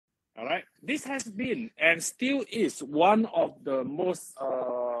All right, this has been and still is one of the most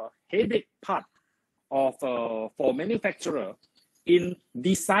headache part of for manufacturer in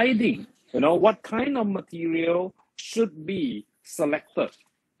deciding, what kind of material should be selected,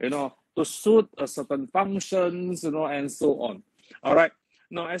 to suit a certain functions, and so on. All right.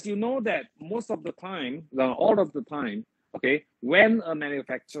 Now, as you know that most of the time, all of the time, okay, when a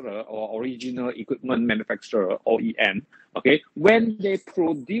manufacturer or original equipment manufacturer, OEM, okay, when they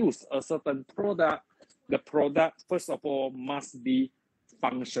produce a certain product, the product, first of all, must be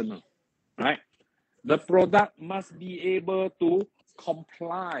functional, right? The product must be able to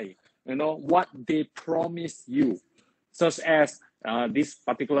comply, what they promise you, such as this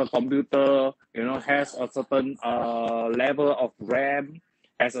particular computer, has a certain level of RAM,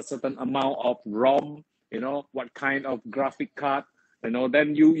 has a certain amount of ROM, what kind of graphic card,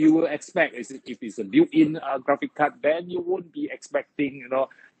 then you will expect, if it's a built-in graphic card, then you won't be expecting,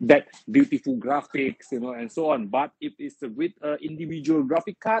 that beautiful graphics, and so on. But if it's with an individual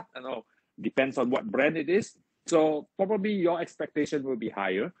graphic card, depends on what brand it is. So probably your expectation will be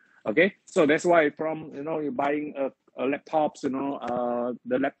higher. Okay, so that's why from you're buying a laptops,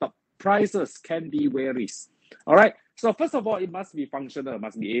 the laptop prices can be varies. All right. So first of all, it must be functional,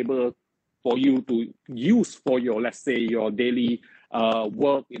 must be able for you to use for your, let's say, your daily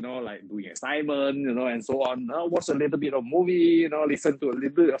work, like doing assignment, and so on. Watch a little bit of movie, listen to a little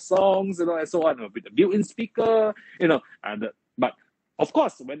bit of songs, and so on, with a built-in speaker, but of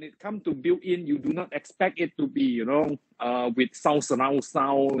course, when it comes to built-in, you do not expect it to be, with surround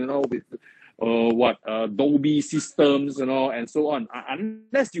sound, with Dolby systems, and so on,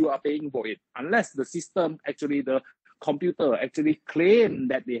 unless you are paying for it, unless the system, actually the computer actually claim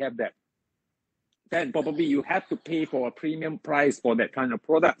that they have that, then probably you have to pay for a premium price for that kind of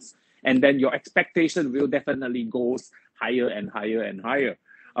products. And then your expectation will definitely goes higher and higher and higher.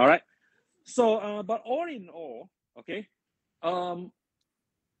 All right. So, but all in all, okay, a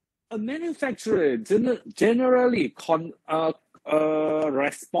manufacturer generally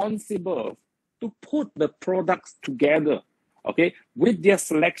responsible to put the products together, okay, with their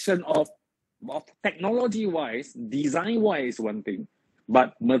selection of technology-wise, design-wise one thing,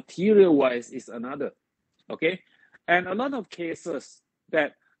 but material-wise is another, okay? And a lot of cases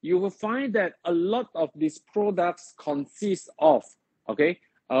that you will find that a lot of these products consist of, okay,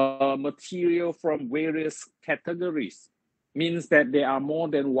 material from various categories. Means that there are more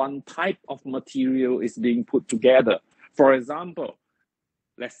than one type of material is being put together. For example,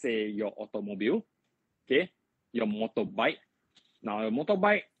 let's say your automobile, okay, your motorbike. Now, your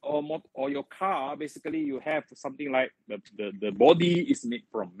motorbike or your car, basically you have something like the body is made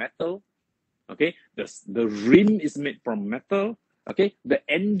from metal, okay, the rim is made from metal, okay, the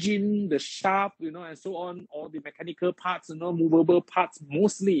engine, the shaft, and so on, all the mechanical parts, movable parts,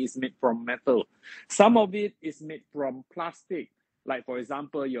 mostly is made from metal. Some of it is made from plastic, like for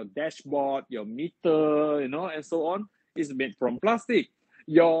example, your dashboard, your meter, and so on, is made from plastic.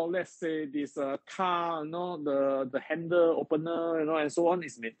 Your, let's say, this car, the handle opener, and so on,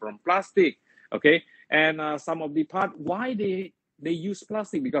 is made from plastic, okay. And some of the part, why they use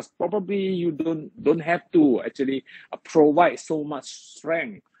plastic, because probably you don't have to actually provide so much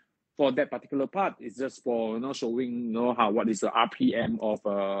strength for that particular part. It's just for showing what is the RPM of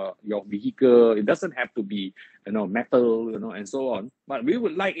your vehicle. It doesn't have to be metal, and so on. But we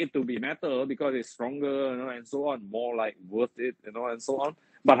would like it to be metal because it's stronger, and so on, more like worth it, and so on.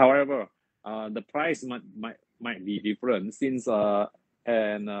 But however, the price might be different since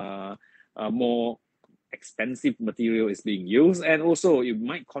more expensive material is being used, and also it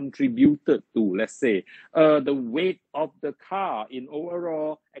might contribute to, let's say, the weight of the car in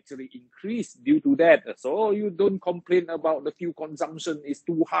overall actually increase due to that. So you don't complain about the fuel consumption is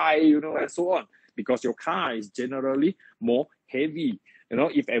too high, and so on, because your car is generally more heavy.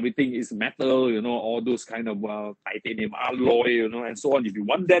 If everything is metal, all those kind of titanium alloy, and so on. If you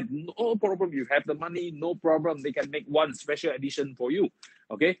want that, no problem. You have the money, no problem. They can make one special edition for you.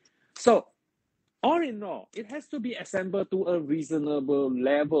 Okay, so all in all, it has to be assembled to a reasonable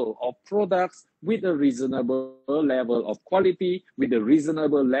level of products with a reasonable level of quality, with a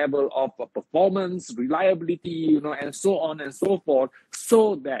reasonable level of performance, reliability, and so on and so forth,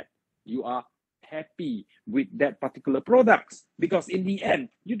 so that you are happy with that particular products. Because in the end,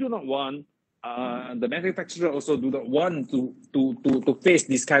 you do not want, the manufacturer also do not want to face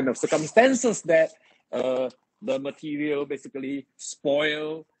this kind of circumstances that the material basically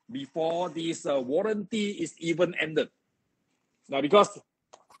spoil before this warranty is even ended. Now, because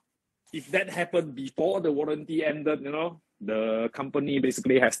if that happened before the warranty ended, the company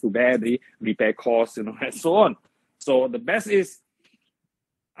basically has to bear the repair costs, and so on. So the best is,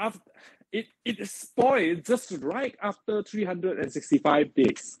 after it spoiled just right after 365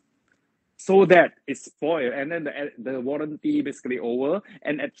 days. So that it's spoiled, and then the warranty basically over,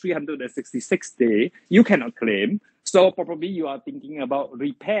 and at 366 day you cannot claim. So probably you are thinking about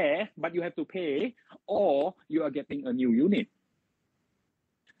repair, but you have to pay, or you are getting a new unit.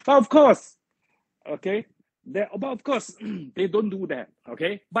 But of course, okay, but of course they don't do that,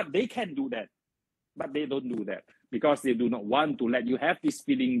 okay, but they can do that, but they don't do that because they do not want to let you have this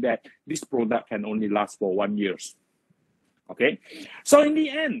feeling that this product can only last for 1 year. Okay, so in the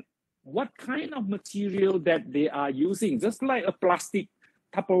end, what kind of material that they are using, just like a plastic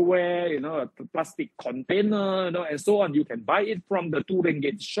Tupperware, a plastic container, and so on. You can buy it from the 2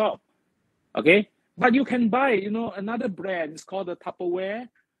 ringgit shop, okay? But you can buy, another brand. It's called the Tupperware.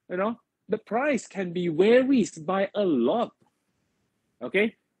 The price can be varies by a lot,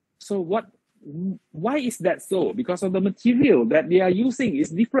 okay? So why is that so? Because of the material that they are using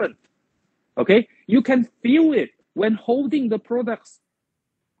is different, okay? You can feel it when holding the products.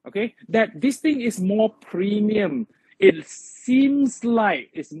 Okay, that this thing is more premium. It seems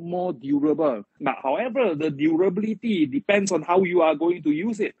like it's more durable. But however, the durability depends on how you are going to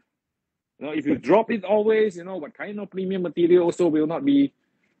use it. If you drop it always, what kind of premium material also will not be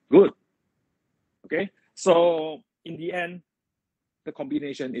good. Okay, so in the end, the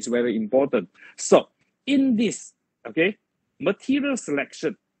combination is very important. So in this, okay, material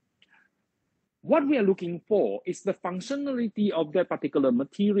selection, what we are looking for is the functionality of that particular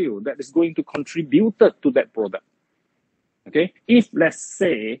material that is going to contribute to that product. Okay, if let's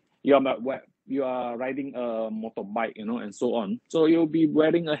say you are riding a motorbike, and so on, so you'll be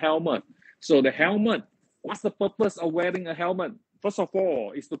wearing a helmet. So the helmet, what's the purpose of wearing a helmet? First of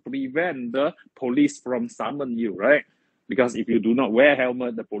all, is to prevent the police from summon you, right? Because if you do not wear a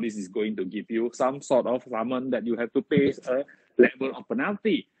helmet, the police is going to give you some sort of summon that you have to pay a level of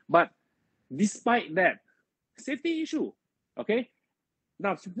penalty. But despite that, safety issue, okay?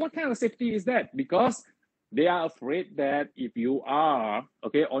 Now, what kind of safety is that? Because they are afraid that if you are,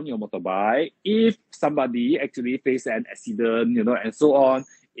 okay, on your motorbike, if somebody actually face an accident, and so on,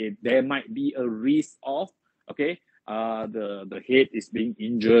 there might be a risk of, okay, the head is being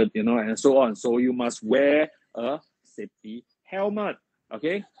injured, and so on. So you must wear a safety helmet,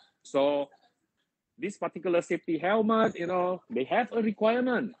 okay? So this particular safety helmet, they have a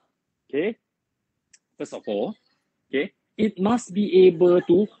requirement. Okay, first of all, okay, it must be able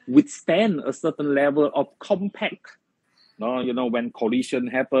to withstand a certain level of compact. When collision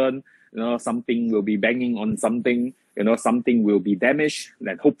happen, something will be banging on something, something will be damaged,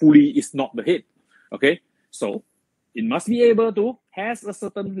 and hopefully it's not the head. Okay, so it must be able to has a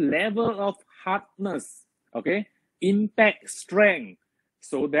certain level of hardness, okay, impact strength,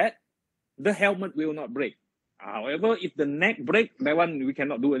 so that the helmet will not break. However, if the neck break, that one we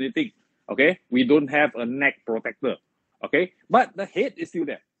cannot do anything. Okay, we don't have a neck protector. Okay, but the head is still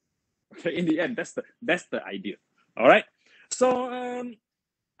there. Okay, in the end, that's the idea. All right. So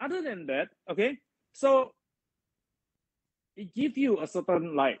other than that, okay, so it gives you a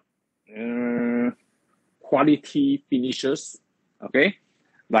certain quality finishes. Okay,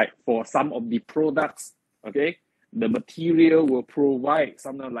 like for some of the products, okay, the material will provide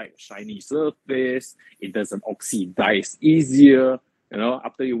something like shiny surface. It doesn't oxidize easier.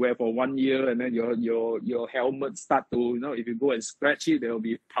 After you wear for 1 year, and then your helmet start to, if you go and scratch it, there will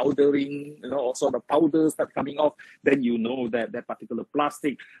be powdering, all sort of powders start coming off. Then that particular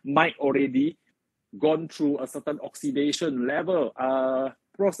plastic might already gone through a certain oxidation level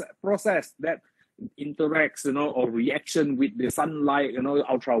process that interacts, or reaction with the sunlight,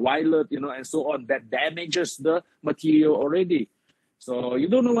 ultraviolet, and so on, that damages the material already. So you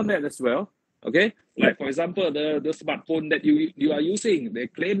don't want that as well. Okay, like for example, the smartphone that you are using, they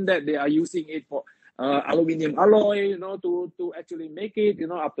claim that they are using it for aluminum alloy, to actually make it.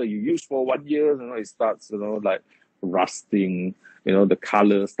 After you use for 1 year, it starts, like rusting. The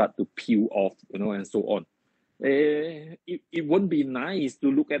color start to peel off, and so on. It won't be nice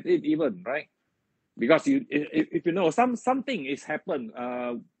to look at it even, right? Because if something is happen,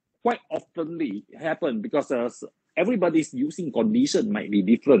 quite oftenly happen because everybody's using condition might be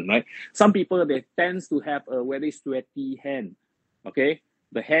different, right? Some people, they tends to have a very sweaty hand. Okay,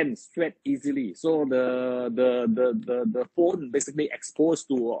 the hand sweat easily, so the phone basically exposed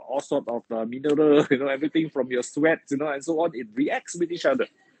to all sort of mineral, everything from your sweat, and so on. It reacts with each other.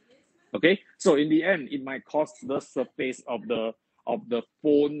 Okay, so in the end, it might cause the surface of the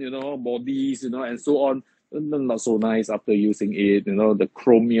phone, bodies, and so on, not so nice after using it. The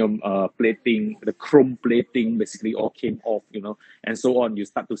chromium plating, the chrome plating basically all came off, and so on. You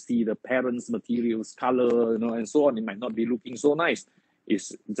start to see the parents' materials color, and so on. It might not be looking so nice.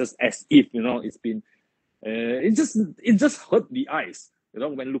 It's just as if, it's been, it just hurt the eyes,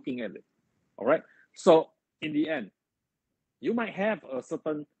 when looking at it. All right. So in the end, you might have a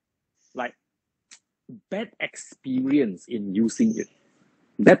certain like bad experience in using it,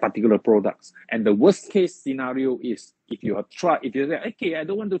 that particular products. And the worst case scenario is if you say, okay, I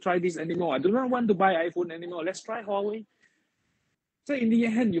don't want to try this anymore. I do not want to buy iPhone anymore. Let's try Huawei. So in the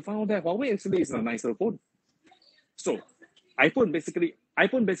end, you found that Huawei actually is a nicer phone. So iPhone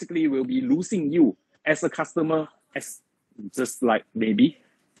basically will be losing you as a customer as just like maybe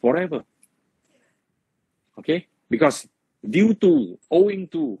forever. Okay, because owing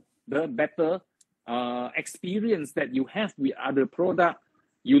to the better experience that you have with other product,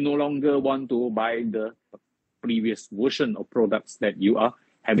 you no longer want to buy the previous version of products that you are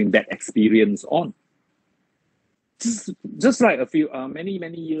having that experience on. Just like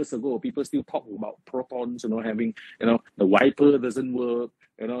many years ago, people still talk about protons, having, the wiper doesn't work,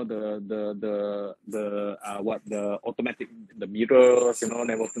 the automatic, the mirrors,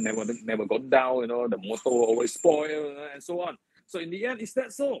 never gone down, the motor always spoil, and so on. So in the end, is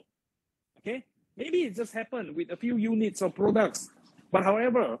that so? Okay, maybe it just happened with a few units of products, but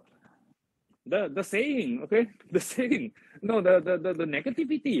however, the saying, the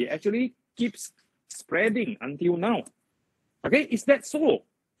negativity actually keeps spreading until now. Okay, is that so?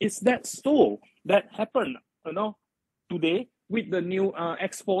 Is that so that happened, today with the new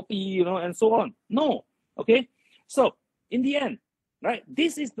X40, and so on? No. Okay, so in the end, right,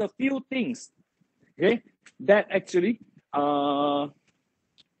 this is the few things, okay, that actually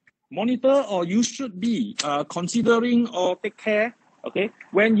monitor or you should be considering or take care, okay,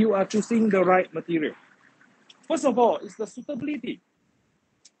 when you are choosing the right material. First of all, is the suitability.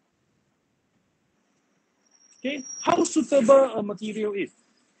 Okay, how suitable a material is.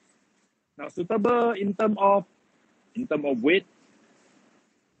 Now, suitable in terms of weight,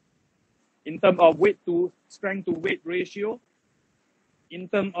 in terms of weight to strength to weight ratio, in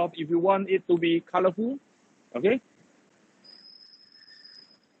terms of if you want it to be colorful, okay.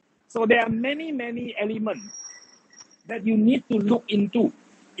 So there are many elements that you need to look into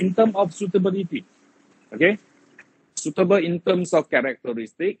in terms of suitability, okay. Suitable in terms of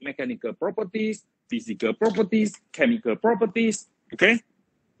characteristic, mechanical properties, physical properties, chemical properties, okay,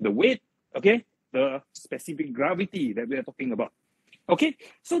 the weight, okay, the specific gravity that we are talking about, okay.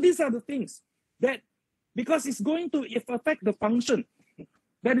 So these are the things that, because it's going to affect the function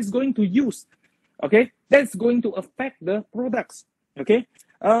that is going to use, okay, that's going to affect the products, okay,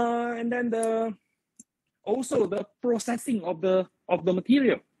 and then also the processing of the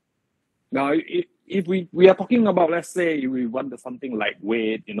material. Now, if we are talking about, let's say we want something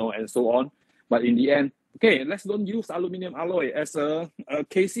lightweight, and so on, but in the end, okay, let's don't use aluminum alloy as a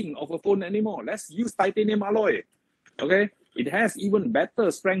casing of a phone anymore. Let's use titanium alloy, okay? It has even better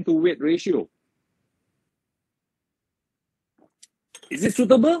strength to weight ratio. Is it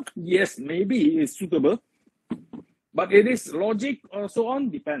suitable? Yes, maybe it's suitable, but it is logic or so on,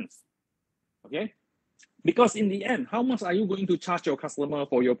 depends, okay? Because in the end, how much are you going to charge your customer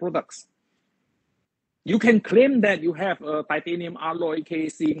for your products? You can claim that you have a titanium alloy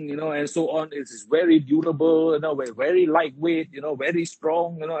casing, and so on. It is very durable, very lightweight, very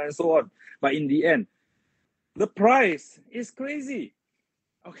strong, and so on. But in the end, the price is crazy.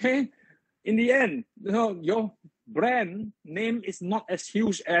 Okay? In the end, your brand name is not as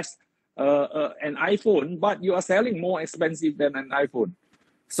huge as an iPhone, but you are selling more expensive than an iPhone.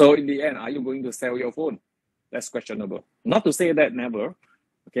 So in the end, are you going to sell your phone? That's questionable. Not to say that never,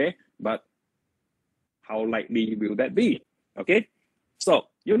 okay? But how likely will that be? Okay, so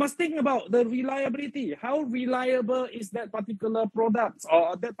you must think about the reliability. How reliable is that particular product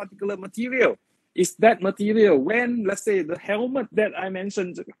or that particular material? Is that material, when, let's say, the helmet that I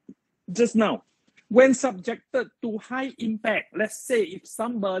mentioned just now, when subjected to high impact, let's say if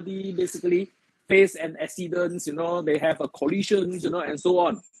somebody basically face an accident, they have a collision, and so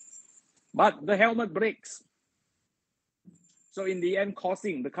on, but the helmet breaks. So in the end,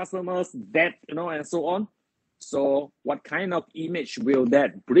 causing the customers death, and so on. So what kind of image will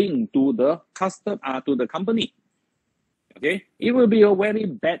that bring to the to the company? Okay, it will be a very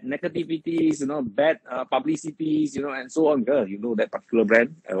bad negativities, bad publicities, and so on. That particular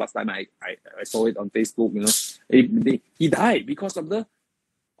brand. Last time I saw it on Facebook. He died because of the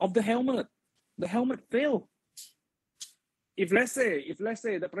helmet. The helmet failed. If let's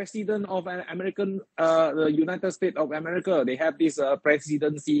say the president of an the United States of America, they have this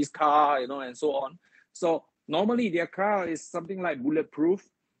presidency's car, and so on. So normally their car is something like bulletproof.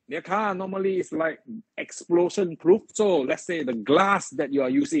 Their car normally is like explosion proof. So let's say the glass that you are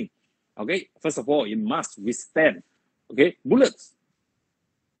using, okay, first of all, it must withstand, okay, bullets.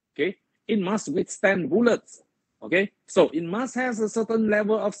 Okay, it must withstand bullets. Okay, so it must have a certain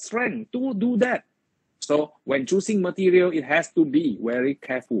level of strength to do that. So when choosing material, it has to be very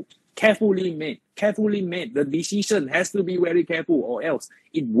careful, carefully made. The decision has to be very careful, or else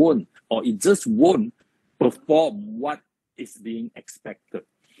it won't, or it just won't perform what is being expected.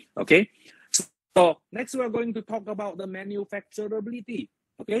 Okay, so next we are going to talk about the manufacturability.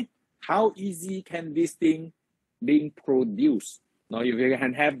 Okay, how easy can this thing being produced? Now, if you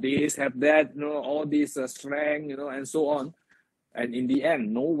can have this, have that, all this strength, and so on, and in the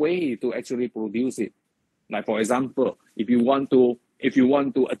end, no way to actually produce it. Like for example, if you want to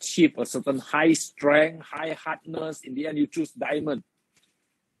achieve a certain high strength, high hardness, in the end you choose diamond.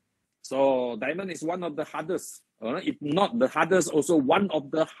 So diamond is one of the hardest, if not the hardest, also one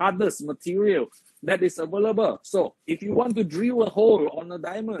of the hardest material that is available. So if you want to drill a hole on a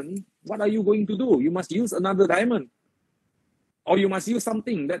diamond, what are you going to do? You must use another diamond, or you must use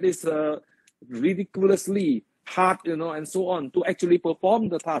something that is ridiculously hard, and so on, to actually perform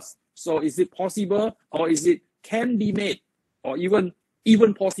the task. So is it possible, or is it can be made, or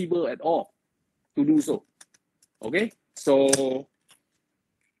even possible at all to do so? Okay, so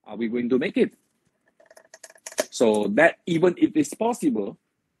are we going to make it? So that even if it's possible,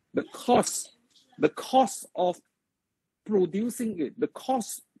 the cost of producing it, the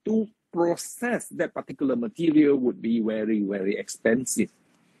cost to process that particular material would be very, very expensive.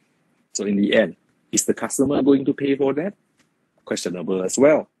 So in the end, is the customer going to pay for that? Questionable as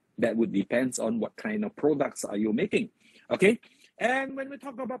well. That would depend on what kind of products are you making. Okay, and when we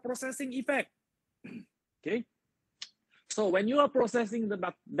talk about processing effect, okay, so when you are processing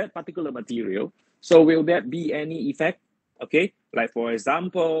that particular material, so will that be any effect? Okay, like for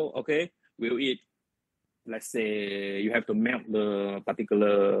example, okay, will it, let's say you have to melt the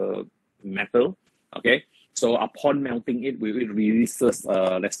particular metal, okay, so upon melting it, will it releases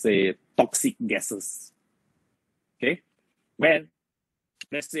let's say toxic gases? Okay, when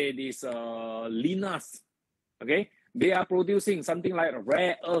let's say these linas, okay, they are producing something like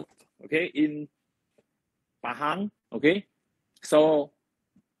rare earth, okay, in Pahang, okay, so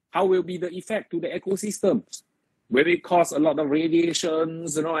how will be the effect to the ecosystems? Will it cause a lot of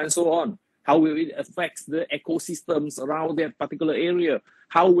radiations, and so on? How will it affect the ecosystems around that particular area?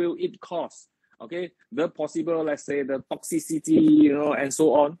 How will it cause, okay, the possible, let's say, the toxicity, and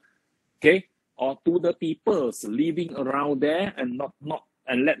so on, okay, or to the peoples living around there, and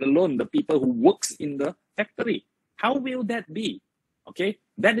and let alone the people who works in the factory? How will that be? Okay,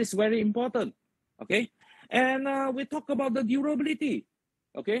 that is very important. Okay, and we talk about the durability.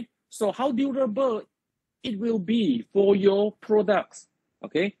 Okay, so how durable it will be for your products.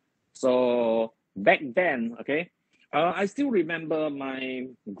 Okay, so back then, okay, I still remember my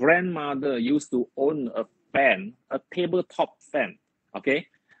grandmother used to own a fan, a tabletop fan, okay,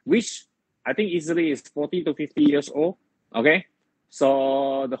 which I think easily is 40 to 50 years old. Okay,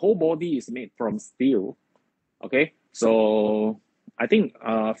 so the whole body is made from steel. Okay, so I think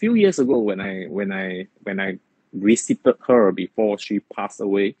a few years ago when I visited her before she passed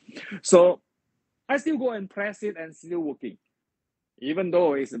away, so I still go and press it and still working. Even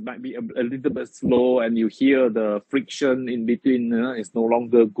though it might be a little bit slow and you hear the friction in between, it's no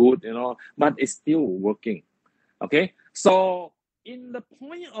longer good, but it's still working. Okay, so in the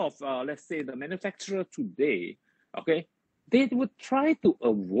point of, let's say, the manufacturer today, okay, they would try to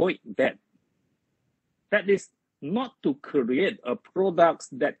avoid that. That is not to create a product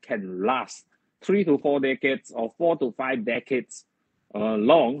that can last 3 to 4 decades or 4 to 5 decades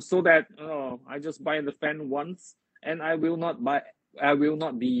long, so that I just buy the fan once and I will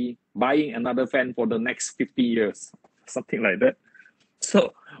not be buying another fan for the next 50 years, something like that.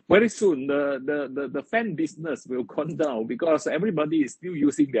 So very soon the fan business will come down because everybody is still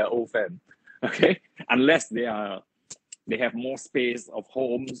using their old fan, okay, unless they have more space of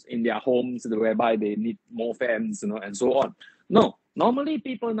homes in their homes whereby they need more fans, and so on. No, normally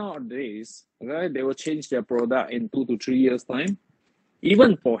people nowadays, okay, they will change their product in 2 to 3 years time.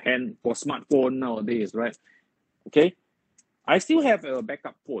 Even for smartphone nowadays, right? Okay, I still have a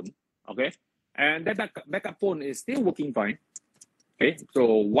backup phone, okay, and that backup phone is still working fine. Okay, so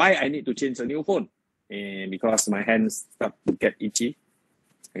why I need to change a new phone? Because my hands start to get itchy.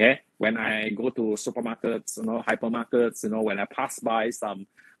 Okay, when I go to supermarkets, hypermarkets, when I pass by some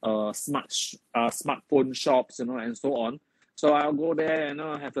smartphone shops, and so on. So I'll go there and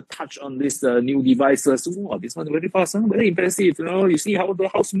have a touch on this new devices. Oh, this one very fast, very impressive. You see how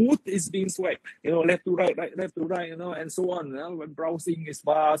smooth it's being swiped. Left to right, left to right, and so on. When browsing is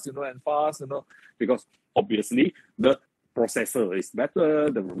fast, and fast, because obviously the processor is better.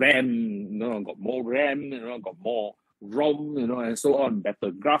 The RAM, got more RAM, got more ROM, and so on,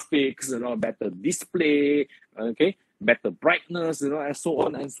 better graphics, better display, okay, better brightness, and so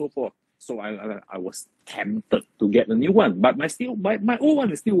on and so forth. So I was tempted to get a new one, but my old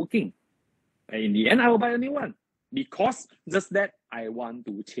one is still working. And in the end, I will buy a new one because just that I want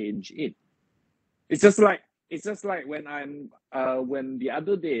to change it. It's just like when the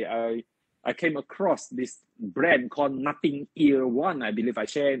other day I came across this brand called Nothing Ear One. I believe I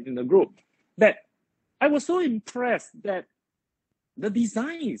shared in the group that I was so impressed that the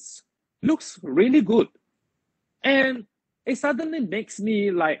designs looks really good, and it suddenly makes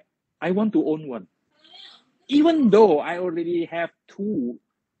me like I want to own one, even though I already have two,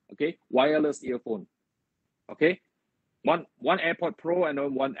 okay, wireless earphone, okay, one AirPod Pro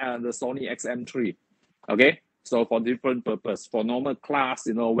and one the Sony XM3, okay. So for different purpose, for normal class,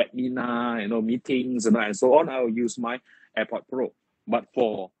 webinar, meetings, and so on, I'll use my AirPod Pro. But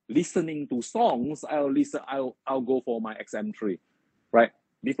for listening to songs, I'll go for my XM3, right?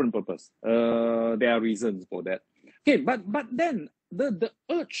 Different purpose. There are reasons for that. Okay, but then the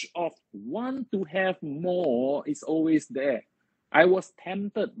urge of want to have more is always there. I was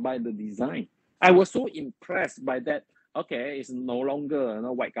tempted by the design. I was so impressed by that. Okay, it's no longer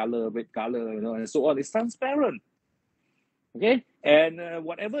white color, red color, and so on. It's transparent. Okay, and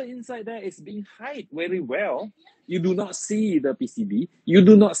whatever inside there is being hid very well. You do not see the PCB. You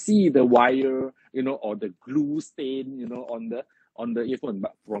do not see the wire, or the glue stain, on the earphone,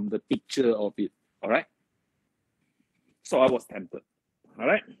 but from the picture of it. All right. So I was tempted. All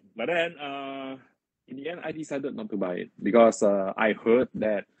right, but then in the end, I decided not to buy it because I heard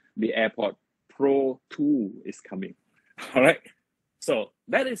that the AirPod Pro 2 is coming. All right. So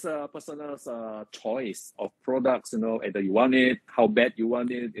that is a personal choice of products, either you want it, how bad you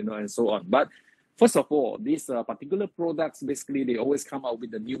want it, and so on. But first of all, these particular products, basically, they always come out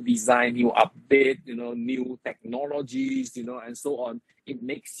with a new design, new update, new technologies, and so on. It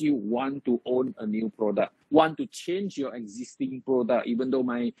makes you want to own a new product, want to change your existing product, even though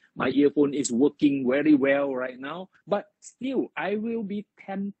my earphone is working very well right now. But still, I will be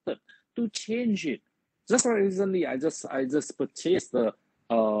tempted to change it. Just recently, I just purchased the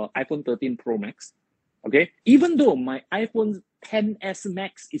iPhone 13 Pro Max. Okay, even though my iPhone 10s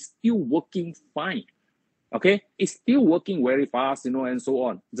Max is still working fine. Okay, it's still working very fast, and so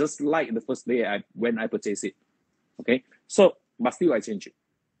on. Just like the first day when I purchased it. Okay, so but still I change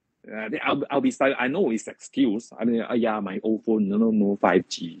it. I'll be styling. I know it's excuse. I mean, my old phone, no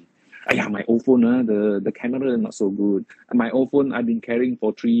 5G. My old phone, the camera not so good. My old phone I've been carrying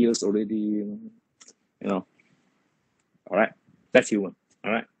for 3 years already. All right, that's human.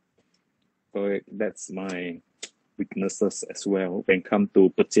 All right, so that's my weaknesses as well when it comes to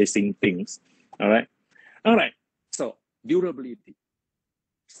purchasing things. All right. So durability.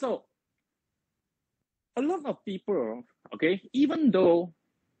 So a lot of people, okay, even though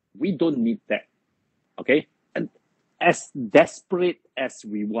we don't need that, okay, and as desperate as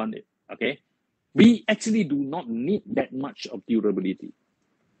we want it, okay, we actually do not need that much of durability.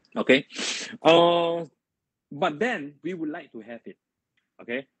 Okay, but then we would like to have it,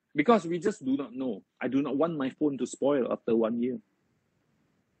 okay, because we just do not know. I do not want my phone to spoil after 1 year,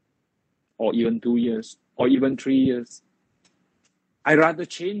 or even 2 years, or even 3 years. I rather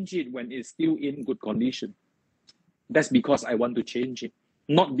change it when it's still in good condition. That's because I want to change it,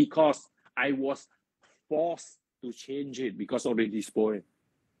 not because I was forced to change it because already spoiled.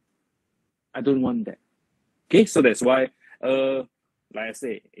 I don't want that. Okay, so that's why like I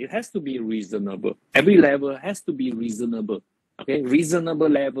say, it has to be reasonable. Every level has to be reasonable. Okay, reasonable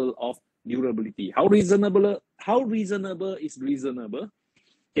level of durability. How reasonable is reasonable?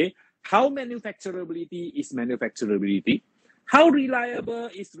 Okay, how manufacturability is manufacturability? How reliable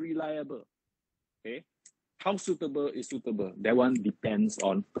is reliable? Okay, how suitable is suitable? That one depends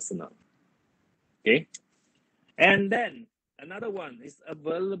on personnel. Okay, and then another one is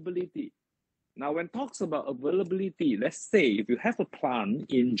availability. Now, when talks about availability, let's say if you have a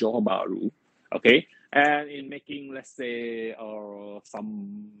plant in Johor Bahru, okay, and in making, let's say,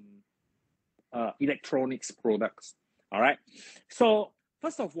 some electronics products, all right. So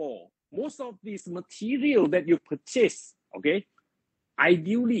first of all, most of this material that you purchase, okay,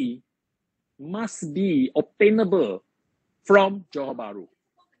 ideally must be obtainable from Johor Bahru,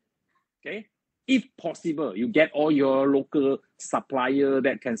 okay. If possible, you get all your local supplier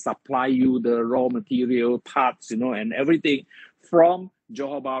that can supply you the raw material parts, and everything from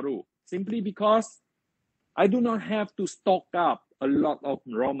Johor Bahru. Simply because I do not have to stock up a lot of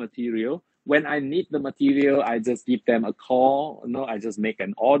raw material. When I need the material, I just give them a call. I just make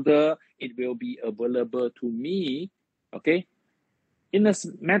an order. It will be available to me, okay, in a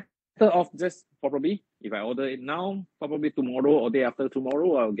matter of just probably If I order it now, probably tomorrow or day after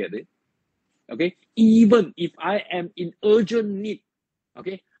tomorrow, I'll get it. Okay, even if I am in urgent need,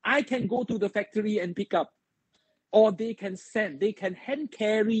 okay, I can go to the factory and pick up, or they can hand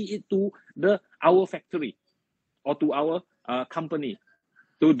carry it to our factory or to our company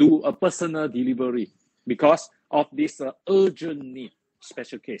to do a personal delivery because of this urgent need,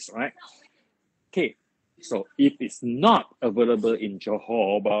 special case, right? Okay, so if it's not available in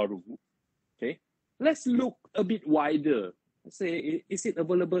Johor Bahru, okay, let's look a bit wider. Let's say, is it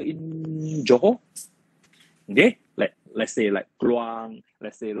available in Johor? Okay, let's say like Kluang,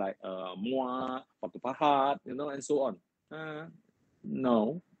 let's say like Muar, Batu Pahat, and so on.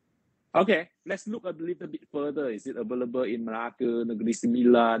 No. Okay, let's look a little bit further. Is it available in Melaka, Negeri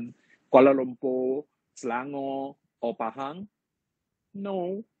Sembilan, Kuala Lumpur, Selangor, or Pahang?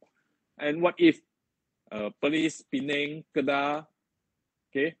 No. And what if Perlis, Penang, Kedah,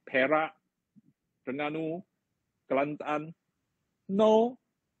 okay, Perak, Terengganu, Kelantan? No.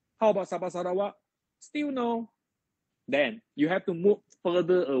 How about Sabah Sarawak? Still no. Then you have to move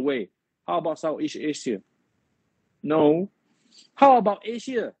further away. How about Southeast Asia? No. How about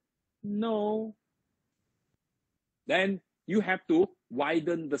Asia? No. Then you have to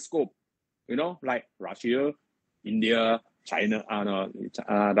widen the scope, like Russia, India, China,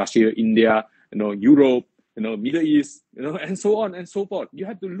 Russia, India, Europe, Middle East, and so on and so forth. You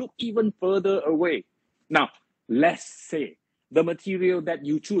have to look even further away. Now, let's say the material that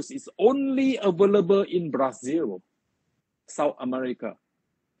you choose is only available in Brazil, South America.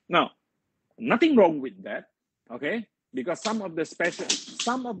 Now, nothing wrong with that, okay? Because some of the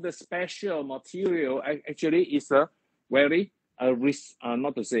special material actually is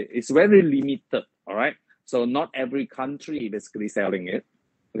it's very limited, all right? So not every country basically selling it,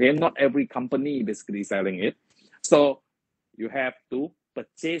 okay? Not every company basically selling it. So you have to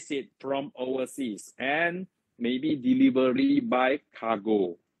purchase it from overseas and maybe delivery by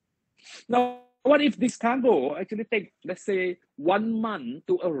cargo. Now, what if this cargo actually take, let's say, 1 month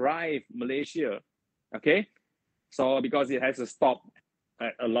to arrive Malaysia, okay? So because it has to stop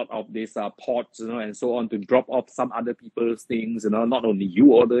at a lot of these ports, and so on to drop off some other people's things, not only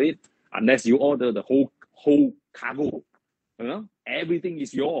you order it, unless you order the whole cargo, everything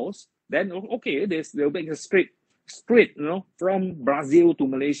is yours, then okay, they'll make a straight, from Brazil to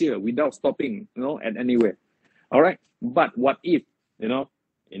Malaysia without stopping, at anywhere. All right. But what if, in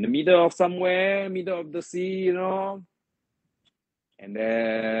the middle of somewhere, middle of the sea, and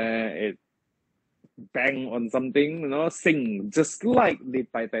then it bang on something, sink, just like the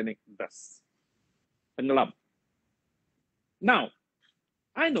Titanic does. Tenggelam. Now,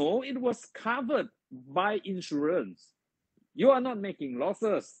 I know it was covered by insurance. You are not making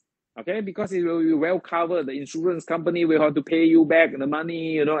losses, okay? Because it will be well covered. The insurance company will have to pay you back the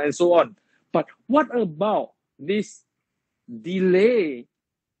money, and so on. But what about this delay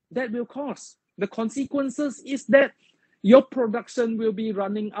that will cause? The consequences is that your production will be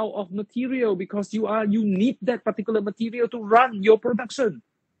running out of material because you need that particular material to run your production.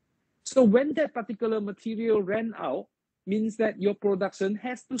 So when that particular material ran out, means that your production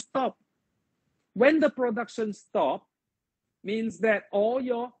has to stop. When the production stop, means that all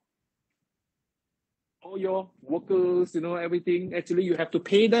your workers, everything, actually you have to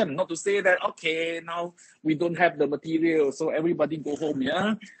pay them, not to say that, okay, now we don't have the material, so everybody go home,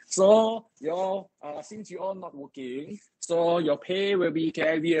 yeah? So since you are not working, so your pay will be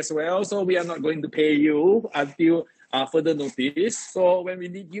heavy as well, so we are not going to pay you until further notice. So when we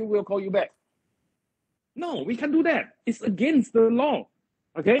need you, we'll call you back. No, we can't do that. It's against the law,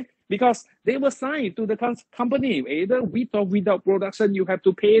 okay? Because they were signed to the company, either with or without production, you have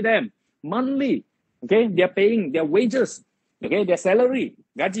to pay them monthly. Okay, they're paying their wages, okay, their salary,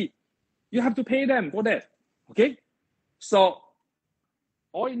 gaji. You have to pay them for that, okay? So,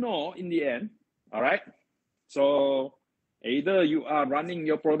 all in all, in the end, all right? So, either you are running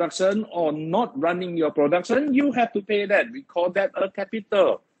your production or not running your production, you have to pay that. We call that a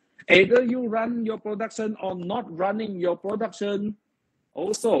capital. Either you run your production or not running your production,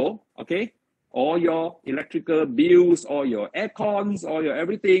 also, okay? All your electrical bills, all your aircons, all your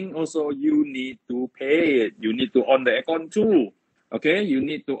everything, also you need to pay it. You need to on the aircon too, okay? You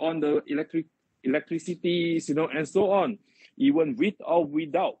need to on the electricity, and so on, even with or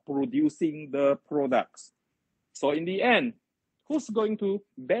without producing the products. So in the end, who's going to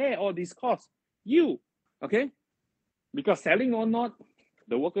bear all these costs? You, okay? Because selling or not,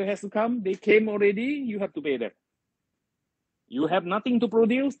 the worker has to come. They came already. You have to pay them. You have nothing to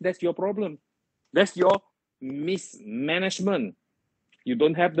produce. That's your problem. That's your mismanagement. You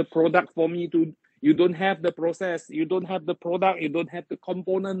don't have the product for me to, you don't have the process, you don't have the product, you don't have the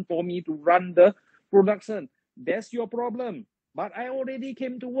component for me to run the production. That's your problem. But I already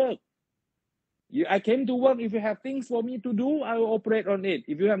came to work. I came to work. If you have things for me to do, I will operate on it.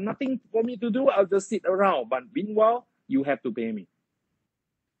 If you have nothing for me to do, I'll just sit around. But meanwhile, you have to pay me.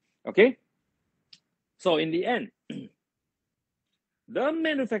 Okay? So in the end, the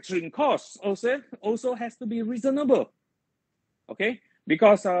manufacturing cost also has to be reasonable. Okay?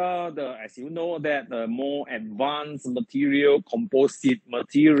 Because as you know, that the more advanced material, composite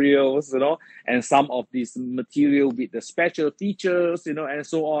materials, and some of these material with the special features, and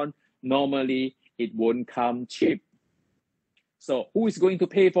so on, normally it won't come cheap. So who is going to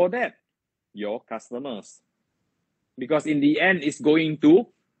pay for that? Your customers. Because in the end, it's going to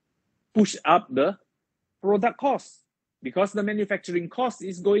push up the product cost. Because the manufacturing cost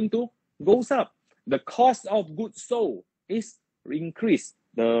is going to goes up. The cost of goods sold is increased.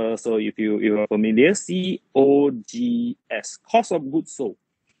 So if you are familiar, COGS, cost of goods sold.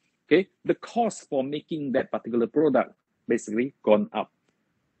 Okay, the cost for making that particular product basically gone up.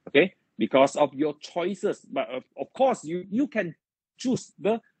 Okay, because of your choices. But of course, you can choose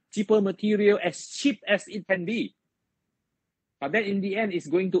the cheaper material as cheap as it can be. But then in the end, it's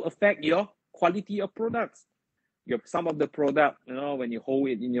going to affect your quality of products. Some of the product, when you hold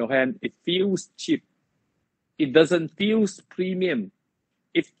it in your hand, it feels cheap. It doesn't feel premium.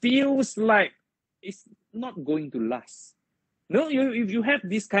 It feels like it's not going to last. No, if you have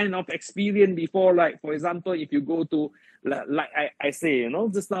this kind of experience before, like for example, if you go to, like I say,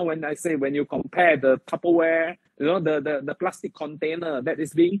 just now when I say, when you compare the Tupperware, the plastic container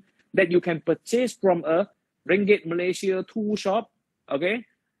that you can purchase from a Ringgit Malaysia tool shop, okay,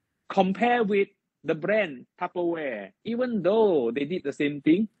 compare with the brand Tupperware, even though they did the same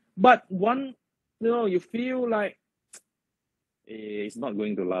thing, but one, you feel like it's not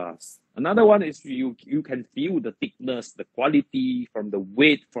going to last. Another one is you can feel the thickness, the quality, from the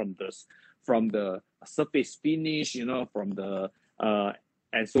weight, from the surface finish, from the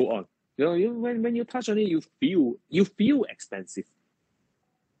and so on. When you touch on it, you feel expensive.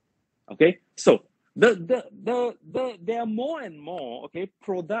 Okay, so there are more and more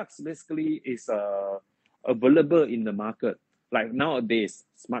products basically is available in the market. Like nowadays,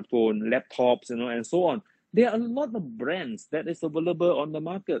 smartphone, laptops, and so on. There are a lot of brands that is available on the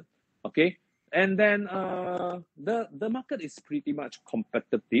market. Okay, and then the market is pretty much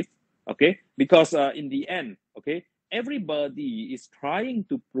competitive. Okay, because in the end, everybody is trying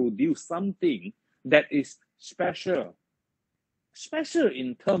to produce something that is special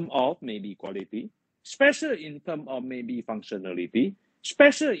in terms of maybe quality, special in terms of maybe functionality,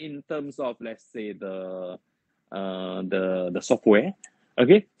 special in terms of, let's say, the software,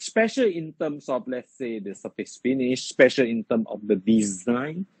 special in terms of, let's say, the surface finish, special in terms of the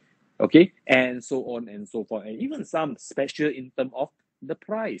design, and so on and so forth, and even some special in terms of the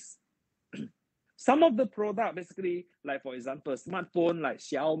price. Some of the product, basically, like for example, smartphone like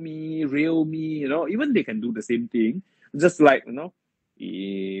Xiaomi, Realme, even they can do the same thing. Just like,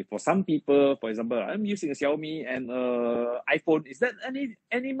 for some people, for example, I'm using a Xiaomi and iPhone. Is that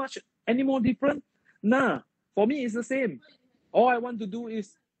any more different? Nah, for me, it's the same. All I want to do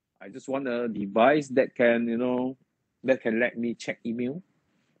is, I just want a device that can, that can let me check email,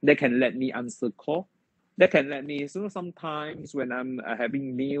 that can let me answer call, that can let me, sometimes when I'm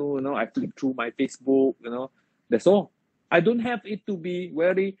having meal, I flip through my Facebook, that's all. I don't have it to be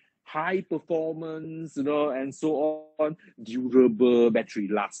very high performance, and so on, durable, battery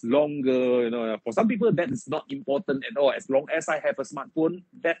lasts longer, For some people, that is not important at all. As long as I have a smartphone,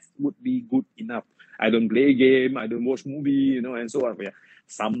 that would be good enough. I don't play game, I don't watch movie, and so on. But yeah,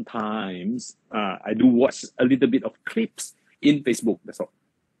 sometimes I do watch a little bit of clips in Facebook, that's all.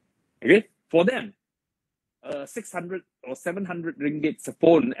 Okay, for them, 600 or 700 ringgit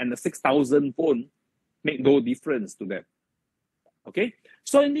phone and a 6,000 phone make no difference to them. Okay,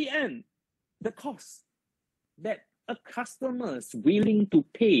 so in the end, the cost that a customer is willing to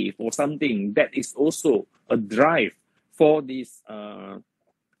pay for something, that is also a drive for this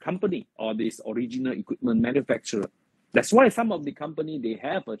company or this original equipment manufacturer. That's why some of the company, they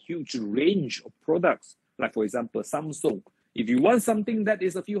have a huge range of products. Like for example, Samsung. If you want something that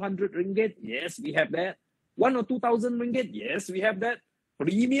is a few hundred ringgit, yes, we have that. 1,000 or 2,000 ringgit, yes, we have that.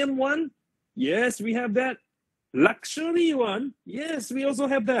 Premium one, yes, we have that. Luxury one, yes, we also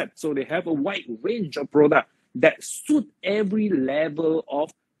have that. So they have a wide range of product that suit every level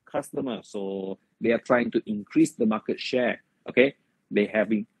of customer. So they are trying to increase the market share. Okay, they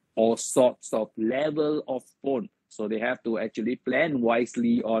having all sorts of level of phone. So they have to actually plan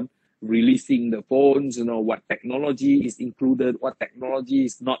wisely on releasing the phones, what technology is included, what technology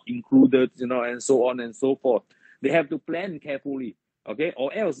is not included, and so on and so forth. They have to plan carefully, okay?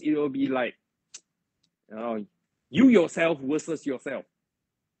 Or else it will be like you yourself versus yourself.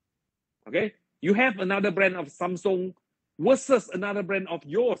 Okay, you have another brand of Samsung versus another brand of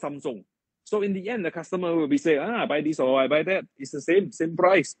your Samsung. So in the end, the customer will be saying, I buy this or I buy that. It's the same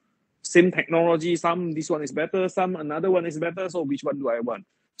price, same technology. Some this one is better, some another one is better. So which one do I want?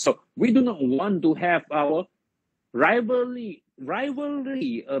 So we do not want to have our rivalry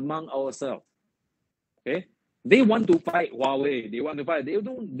among ourselves. Okay, they want to fight Huawei. They want to fight.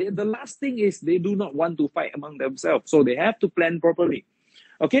 The last thing is they do not want to fight among themselves. So they have to plan properly.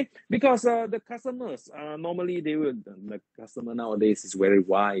 Okay, because the customers normally the customer nowadays is very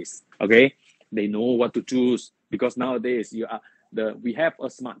wise. Okay, they know what to choose because nowadays we have a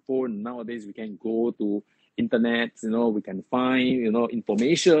smartphone. Nowadays we can go to internet. We can find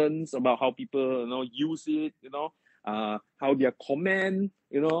information about how people use it. How their comment.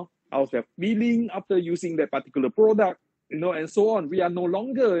 How they're feeling after using that particular product. And so on. We are no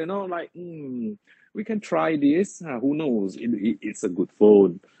longer like. We can try this. Who knows? It's a good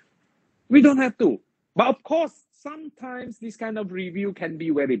phone. We don't have to. But of course, sometimes this kind of review can be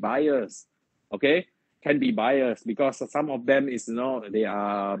very biased. Okay? Can be biased because some of them is, they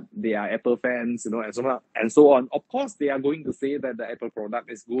are Apple fans, and so on. Of course, they are going to say that the Apple product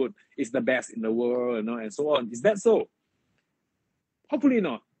is good, it's the best in the world, and so on. Is that so? Hopefully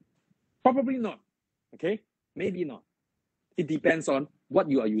not. Probably not. Okay? Maybe not. It depends on what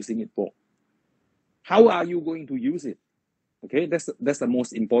you are using it for. How are you going to use it? Okay, that's the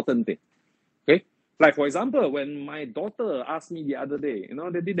most important thing. Okay, like for example, when my daughter asked me the other day,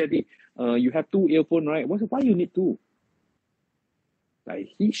 Daddy, you have 2 earphones, right? Why you need 2? Like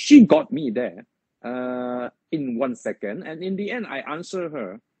she got me there, in 1 second, and in the end, I answer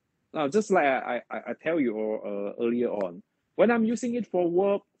her. Now, just like I tell you earlier on, when I'm using it for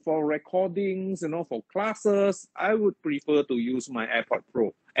work, for recordings, for classes, I would prefer to use my AirPod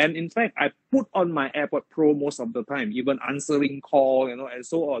Pro. And in fact, I put on my AirPod Pro most of the time, even answering call, and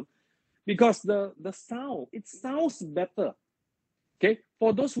so on, because the sound, it sounds better. Okay,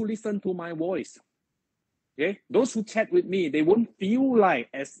 for those who listen to my voice, okay, those who chat with me, they won't feel like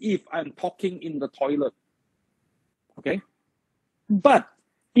as if I'm talking in the toilet. Okay, but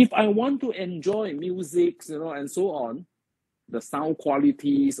if I want to enjoy music, and so on, the sound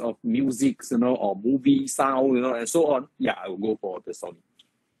qualities of music, or movie sound, and so on, yeah, I will go for the Sony.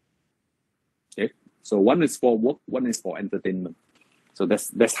 Okay, so one is for work, one is for entertainment. So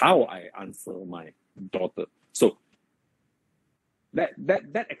that's how I answer my daughter. So that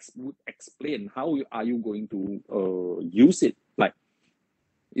would explain how are you going to use it. Like,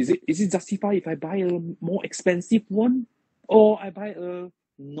 is it justified if I buy a more expensive one or I buy a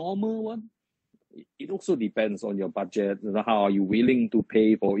normal one? It also depends on your budget. How are you willing to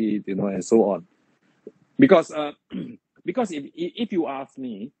pay for it? And so on. Because if you ask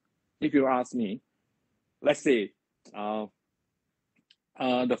me, let's say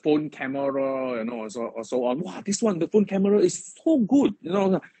the phone camera, or so on. Wow, this one, the phone camera is so good.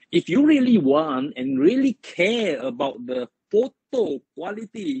 If you really want and really care about the photo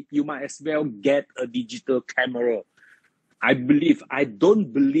quality, you might as well get a digital camera. I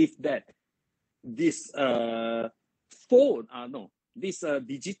don't believe that this phone, this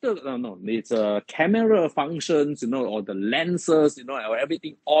digital, it's camera functions, or the lenses, or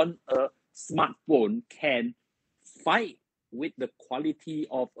everything on a smartphone can fight with the quality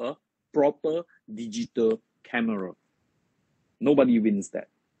of a proper digital camera. Nobody wins that.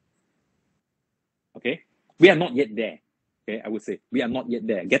 Okay? We are not yet there. Okay, I would say we are not yet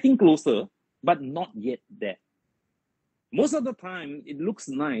there. Getting closer, but not yet there. Most of the time, it looks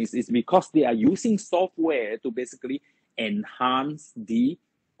nice is because they are using software to basically enhance the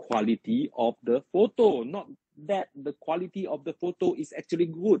quality of the photo. Not that the quality of the photo is actually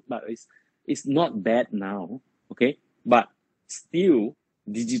good, but it's not bad now. Okay, but still,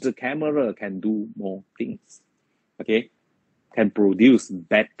 digital camera can do more things. Okay, can produce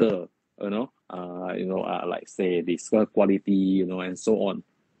better, like say this quality, and so on,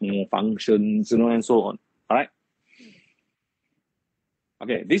 more functions, and so on. All right.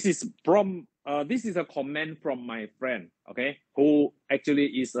 Okay, this is a comment from my friend, okay, who actually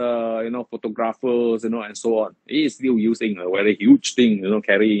is photographers, and so on. He is still using a very huge thing,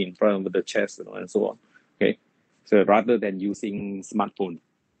 carrying in front of the chest, and so on. Okay, so rather than using smartphone.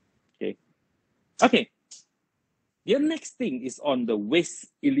 Okay. The next thing is on the waste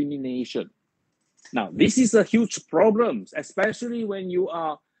elimination. Now, this is a huge problem, especially when you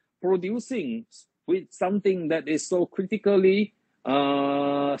are producing with something that is so critically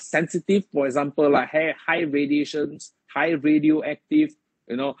sensitive, for example, like high radiations, high radioactive,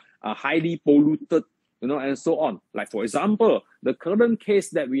 highly polluted and so on. Like, for example, the current case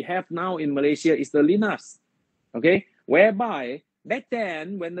that we have now in Malaysia is the Linas, okay, whereby back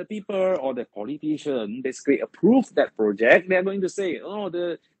then, when the people or the politician basically approved that project, they're going to say, oh,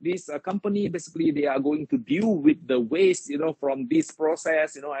 this company, basically, they are going to deal with the waste, from this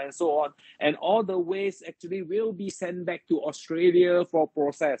process, and so on. And all the waste actually will be sent back to Australia for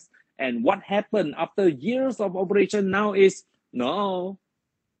process. And what happened after years of operation now is, no,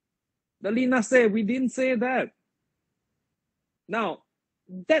 the Lina said, we didn't say that. Now,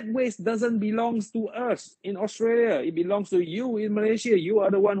 that waste doesn't belong to us in Australia. It belongs to you in Malaysia. You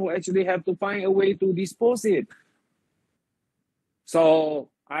are the one who actually have to find a way to dispose it. So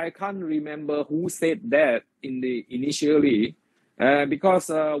I can't remember who said that initially, because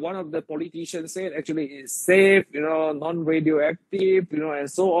one of the politicians said actually it's safe, non-radioactive,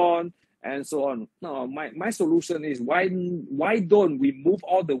 and so on and so on. No, my solution is why don't we move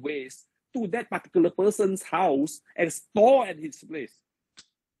all the waste to that particular person's house and store at his place?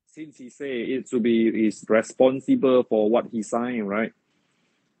 Since he say it to be is responsible for what he signed, right?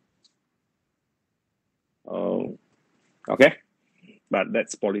 Oh, okay, but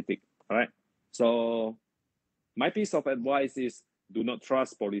that's politics, all right? So my piece of advice is do not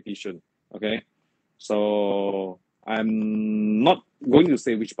trust politicians, okay? So I'm not going to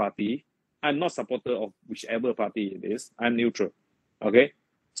say which party. I'm not supporter of whichever party it is. I'm neutral, okay?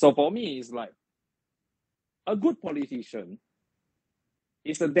 So for me, it's like a good politician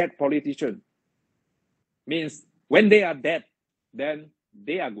is a dead politician. Means when they are dead, then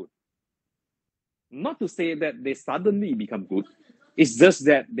they are good. Not to say that they suddenly become good. It's just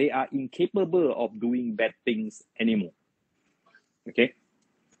that they are incapable of doing bad things anymore. Okay?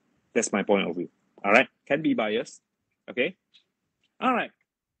 That's my point of view. All right? Can be biased. Okay? All right.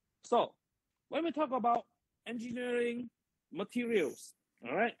 So, when we talk about engineering materials,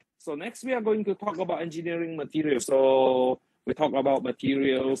 all right? So next we are going to talk about engineering materials. So we talk about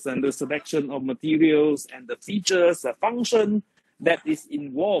materials and the selection of materials and the features, the function that is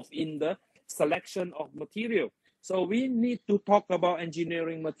involved in the selection of material. So we need to talk about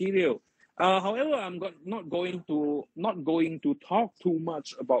engineering material. However, I'm not going to talk too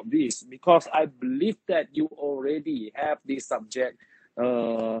much about this because I believe that you already have this subject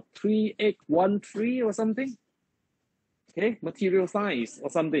 3813 or something. Okay, material science or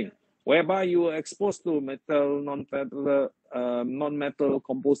something, whereby you are exposed to metal, non-metal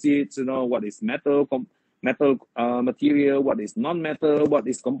composites, what is metal material, what is non-metal, what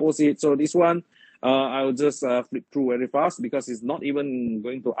is composite. So this one, I'll just flip through very fast because it's not even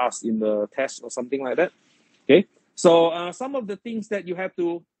going to ask in the test or something like that. Okay, so some of the things that you have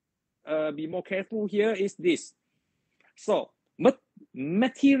to be more careful here is this. So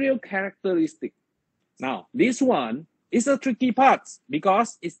material characteristic. Now, this one is a tricky part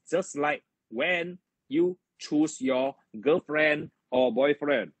because it's just like when you choose your girlfriend or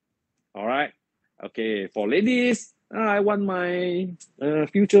boyfriend. All right. Okay. For ladies, I want my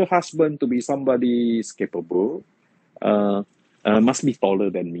future husband to be somebody capable. Must be taller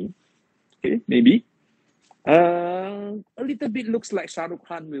than me. Okay, maybe. A little bit looks like Shah Rukh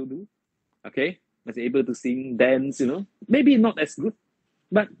Khan will do. Okay, was able to sing, dance. Maybe not as good,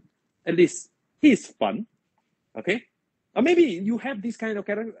 but at least he's fun. Okay. Or maybe you have this kind of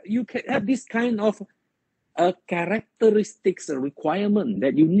character. You can have this kind of characteristics requirement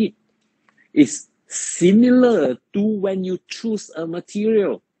that you need. Is similar to when you choose a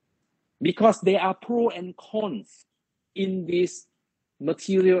material, because there are pros and cons in this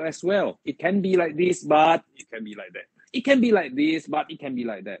material as well. It can be like this, but it can be like that. It can be like this, but it can be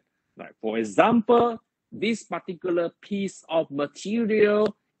like that. Like, for example, this particular piece of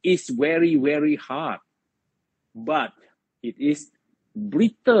material is very, very hard, but it is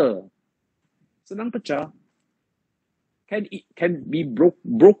brittle. Senang pecah. Can be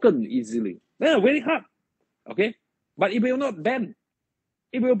broken easily. Yeah, very hard. Okay, but it will not bend.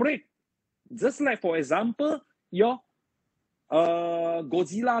 It will break. Just like, for example, your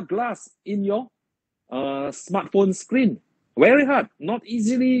Godzilla glass in your smartphone screen. Very hard. Not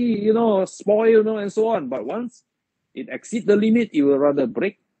easily, spoil, and so on. But once it exceeds the limit, it will rather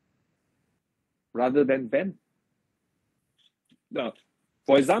break rather than bend.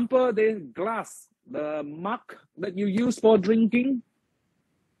 For example, the glass, the mug that you use for drinking,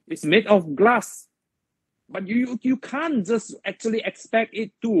 is made of glass. But you can't just actually expect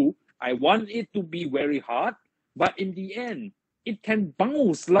it to, I want it to be very hard, but in the end, it can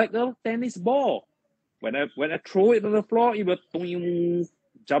bounce like a tennis ball. When I throw it on the floor, it will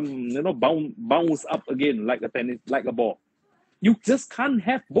jump, bounce up again like a ball. You just can't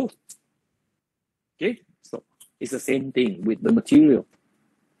have both. Okay, so it's the same thing with the material.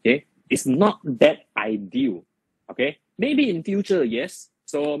 Okay, it's not that ideal. Okay, maybe in future, yes.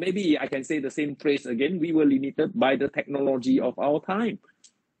 So maybe I can say the same phrase again. We were limited by the technology of our time.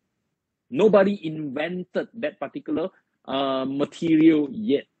 Nobody invented that particular material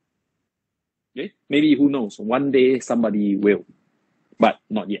yet. Okay, maybe who knows? One day somebody will, but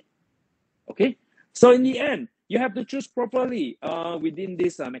not yet. Okay, so in the end, you have to choose properly within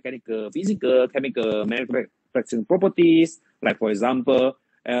this mechanical, physical, chemical, manufacturing properties. Like for example,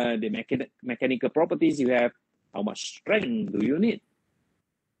 the mechanical properties you have. How much strength do you need?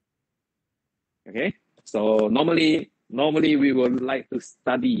 Okay, so normally we would like to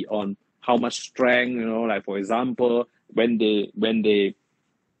study on how much strength, like for example, when they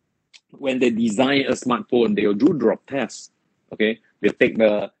design a smartphone, they'll do drop tests. Okay, they'll take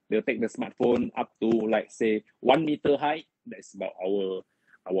the smartphone up to, like, say 1 meter high. That's about our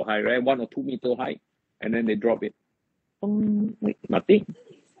height, right? 1 or 2 meter high, and then they drop it. Nothing.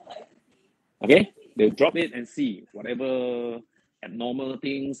 Okay, they'll drop it and see whatever abnormal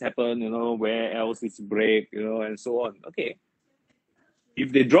things happen, where else it's break, and so on. Okay.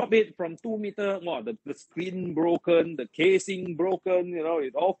 If they drop it from 2 meter, the screen broken, the casing broken,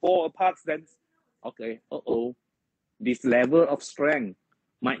 it all fall apart, then, okay, this level of strength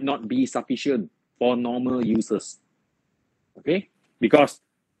might not be sufficient for normal users. Okay? Because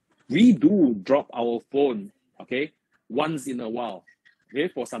we do drop our phone, okay, once in a while, okay,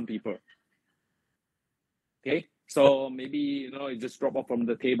 for some people. Okay? So maybe, it just drop off from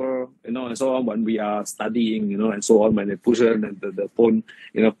the table, and so on when we are studying, and so on, when they push the phone,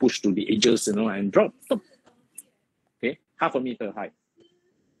 push to the edges, and drop. Okay? 0.5 meter high.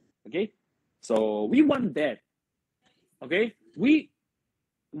 Okay? So we want that. Okay? We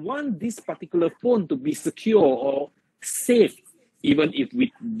want this particular phone to be secure or safe, even if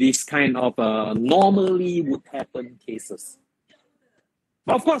with this kind of normally would happen cases.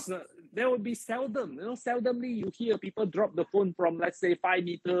 But of course, there will be seldomly you hear people drop the phone from, let's say, 5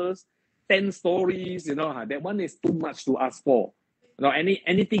 meters, 10 stories, that one is too much to ask for.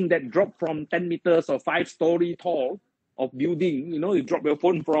 Anything that drop from 10 meters or 5-story tall of building, you drop your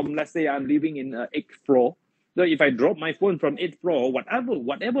phone from, let's say I'm living in 8th floor. So if I drop my phone from 8th floor,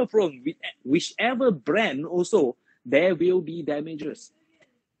 whatever phone, whichever brand also, there will be damages.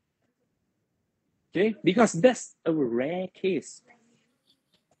 Okay, because that's a rare case.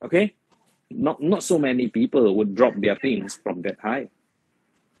 Okay, not so many people would drop their things from that high,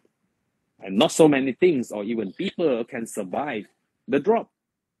 and not so many things or even people can survive the drop.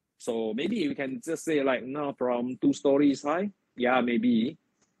 So maybe you can just say, like, no, from 2 stories high, yeah, maybe.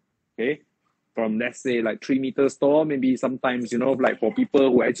 Okay, from, let's say, like 3 meters tall, maybe sometimes, like for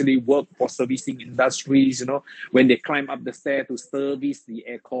people who actually work for servicing industries, when they climb up the stair to service the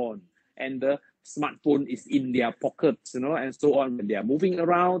aircon, and the smartphone is in their pockets, and so on. When they are moving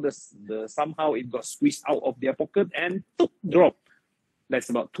around, somehow it got squeezed out of their pocket and drop. That's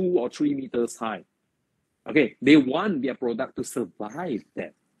about 2 or 3 meters high. Okay, they want their product to survive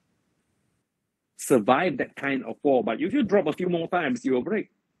that kind of fall. But if you drop a few more times, you will break.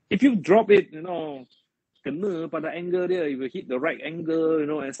 If you drop it, kena pada angle there, you will hit the right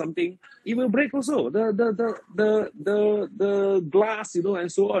angle, and something, it will break also. The glass,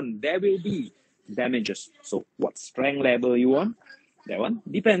 and so on. There will be damages. So what strength level you want? That one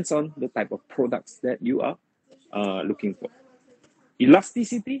depends on the type of products that you are looking for.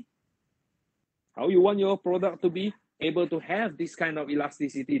 Elasticity. How you want your product to be able to have this kind of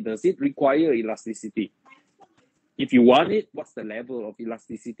elasticity? Does it require elasticity? If you want it, what's the level of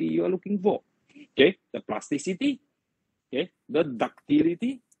elasticity you are looking for? Okay, the plasticity, okay, the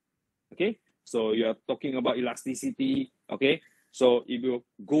ductility, okay. So you are talking about elasticity, okay. So it will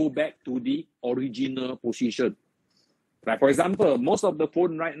go back to the original position. Like for example, most of the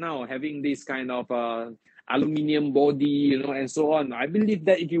phone right now having this kind of aluminium body, and so on. I believe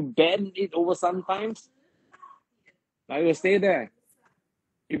that if you bend it over sometimes, it will stay there.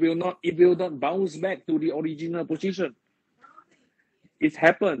 It will not bounce back to the original position. It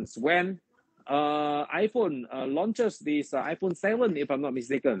happens when iPhone launches this iPhone 7, if I'm not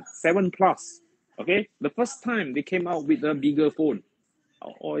mistaken, 7 Plus. Okay, the first time they came out with a bigger phone,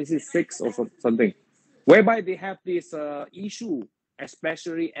 or is it 6 or something, whereby they have this issue,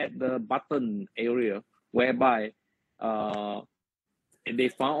 especially at the button area, whereby they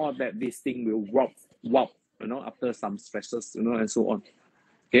found out that this thing will warp, after some stresses, and so on.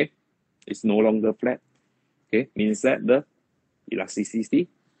 Okay, it's no longer flat. Okay, means that the elasticity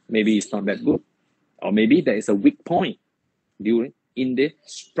maybe it's not that good, or maybe there is a weak point in the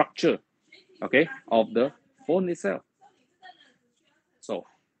structure, okay, of the phone itself. So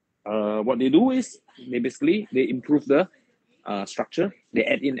what they do is they improve the structure. They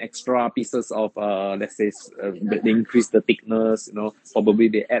add in extra pieces of, let's say, they increase the thickness, probably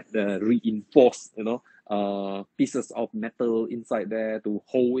they add the reinforced, pieces of metal inside there to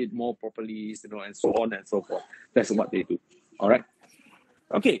hold it more properly, and so on and so forth. That's what they do. All right.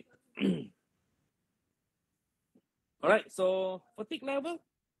 Okay. All right. So fatigue level.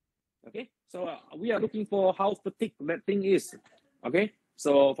 Okay. So we are looking for how fatigue that thing is. Okay.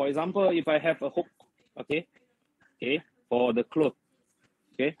 So for example, if I have a hook, okay, for the cloth,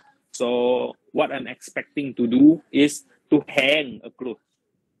 okay. So what I'm expecting to do is to hang a cloth,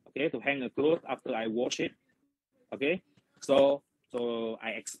 okay, to hang a cloth after I wash it, okay. So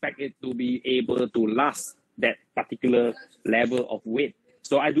I expect it to be able to last that particular level of weight.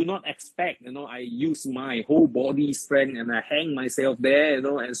 So I do not expect, I use my whole body strength and I hang myself there,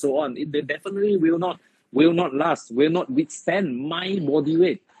 and so on. It definitely will not last, will not withstand my body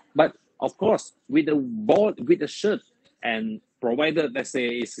weight. But of course, with the shirt, and provided, let's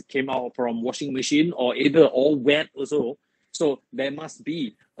say, it came out from washing machine or either all wet also, so there must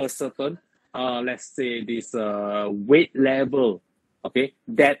be a certain, let's say, this weight level, okay,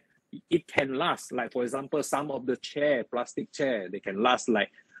 that it can last. Like for example, some of the plastic chair, they can last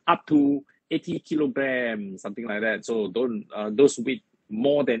like up to 80 kilograms, something like that. So don't those with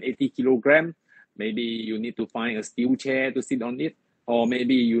more than 80 kilograms, maybe you need to find a steel chair to sit on it, or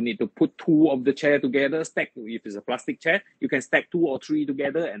maybe you need to put two of the chair together, stack. If it's a plastic chair, you can stack 2 or 3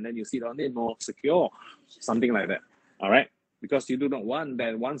 together and then you sit on it more secure, something like that. All right. Because you do not want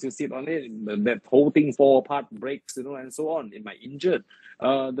that once you sit on it, that whole thing fall apart, breaks, and so on. It might injure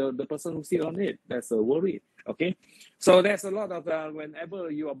the person who sit on it. That's a worry. Okay, so there's a lot of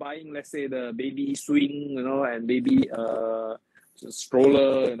whenever you are buying, let's say, the baby swing, and baby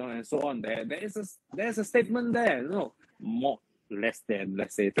stroller, and so on. There's a statement there, more less than,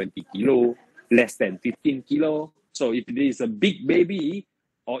 let's say, 20 kilo, less than 15 kilo. So if it is a big baby,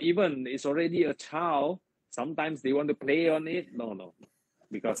 or even it's already a child, sometimes they want to play on it. No,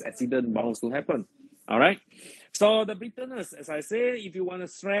 because accident bound to happen. All right. So the brittleness, as I say, if you want a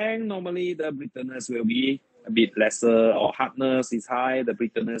strength, normally the brittleness will be a bit lesser, or hardness is high, the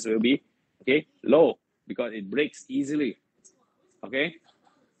brittleness will be low, because it breaks easily. Okay.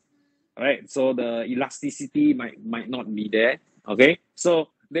 All right. So the elasticity might not be there. Okay. So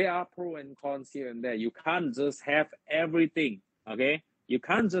there are pros and cons here and there. You can't just have everything. Okay. You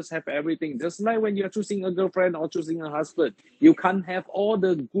can't just have everything. Just like when you're choosing a girlfriend or choosing a husband, you can't have all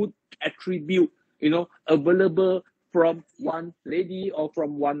the good attribute, available from one lady or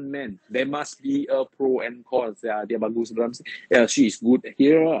from one man. There must be a pro and cons. Yeah, dia bagus dalam, she is good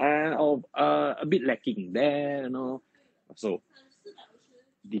here and a bit lacking there, So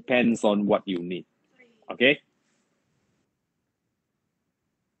depends on what you need. Okay.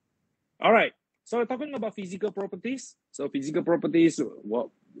 All right. So talking about physical properties. So physical properties,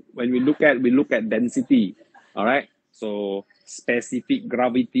 when we look at density. All right. So specific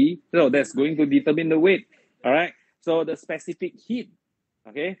gravity. So that's going to determine the weight. All right. So the specific heat.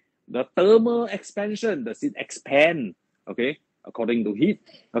 Okay. The thermal expansion. Does it expand? Okay. According to heat.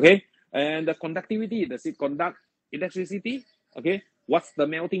 Okay. And the conductivity. Does it conduct electricity? Okay. What's the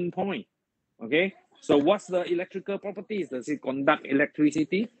melting point? Okay. So what's the electrical properties? Does it conduct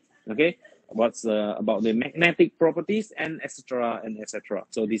electricity? Okay, what's about the magnetic properties, and etc. and etc.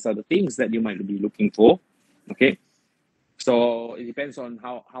 So these are the things that you might be looking for. Okay, so it depends on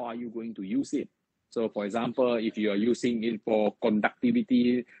how are you going to use it. So for example, if you are using it for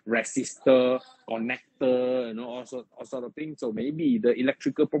conductivity, resistor, connector, all sort of things, so maybe the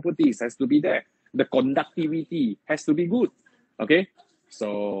electrical properties has to be there. The conductivity has to be good. Okay,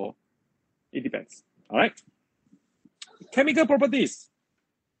 so it depends. All right, chemical properties.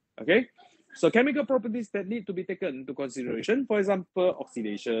 Okay, so chemical properties that need to be taken into consideration, for example,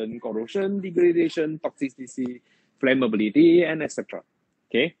 oxidation, corrosion, degradation, toxicity, flammability, and etc.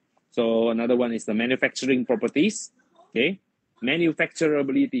 Okay, so another one is the manufacturing properties. Okay,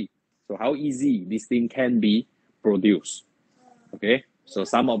 manufacturability. So how easy this thing can be produced. Okay, so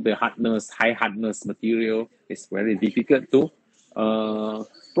some of the high hardness material is very difficult to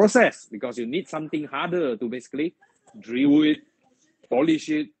process, because you need something harder to basically drill it, polish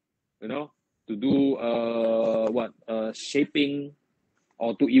it, to do shaping,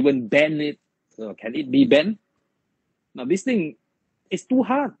 or to even bend it. Can it be bent? Now this thing is too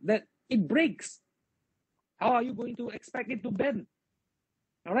hard that it breaks. How are you going to expect it to bend?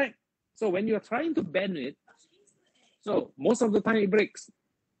 All right. So when you're trying to bend it, so most of the time it breaks.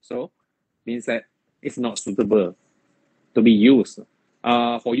 So means that it's not suitable to be used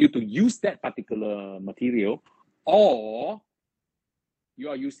for you to use that particular material, or you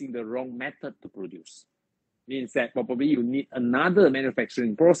are using the wrong method to produce. means that probably you need another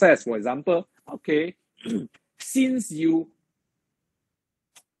manufacturing process. For example, okay, since you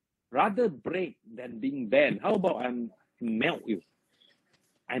rather break than being banned, how about I melt you?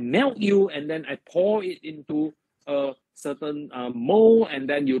 I melt you and then I pour it into a certain mold, and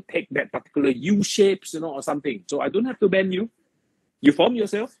then you take that particular U shapes, or something. So I don't have to bend you. You form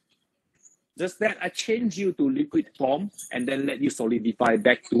yourself. Just that I change you to liquid form and then let you solidify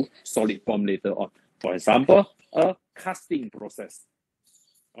back to solid form later on. For example, a casting process.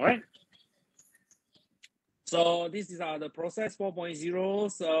 All right. So this is the process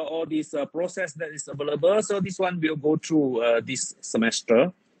 4.0, all this process that is available. So this one will go through this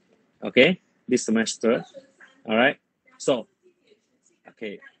semester. Okay, this semester. All right. So,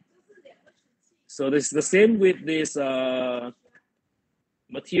 okay. So this is the same with this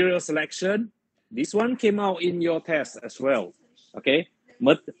material selection. This one came out in your test as well. Okay,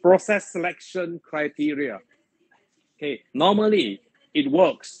 process selection criteria. Okay, normally it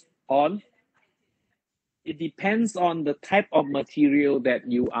works on, it depends on the type of material that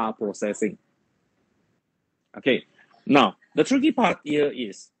you are processing. Okay, now the tricky part here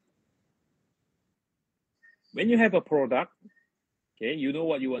is when you have a product, okay, you know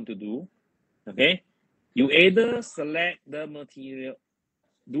what you want to do. Okay, you either select the material,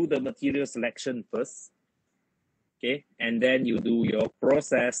 do the material selection first, okay, and then you do your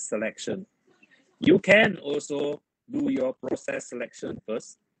process selection. You can also do your process selection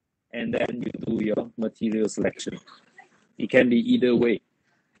first, and then you do your material selection. It can be either way.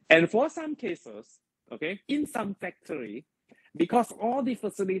 And for some cases, okay, in some factory, because all the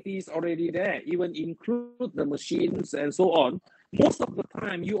facilities already there, even include the machines and so on, most of the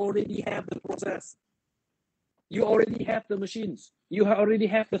time you already have the process. You already have the machines. You already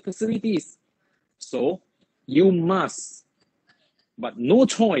have the facilities. So you must, but no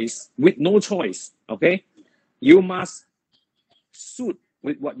choice, with no choice, okay? You must suit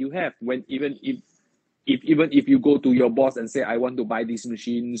with what you have when even if you go to your boss and say, I want to buy these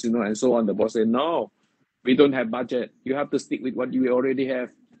machines, and so on, the boss say, no, we don't have budget. You have to stick with what you already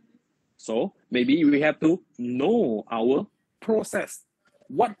have. So maybe we have to know our process,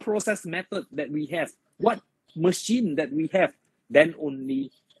 what process method that we have, what machine that we have. Then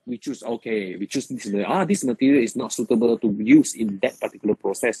only we choose, okay, we choose this material. This material is not suitable to use in that particular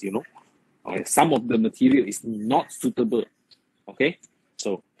process, Okay, some of the material is not suitable. Okay,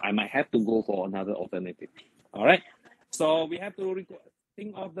 so I might have to go for another alternative. All right, so we have to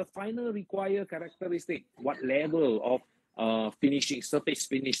think of the final required characteristic. What level of finishing, surface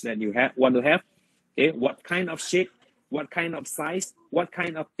finish that you want to have? Okay, what kind of shape, what kind of size, what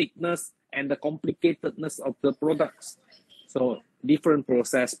kind of thickness, and the complicatedness of the products. So different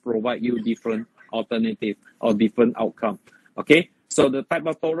process provide you different alternative or different outcome. Okay, so the type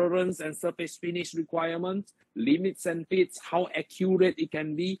of tolerance and surface finish requirements, limits and fits, how accurate it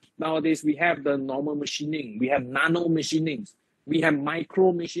can be. Nowadays we have the normal machining, we have nano machinings, we have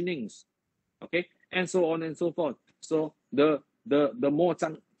micro machinings, okay, and so on and so forth. So the more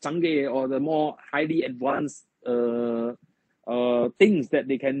changgeh or the more highly advanced things that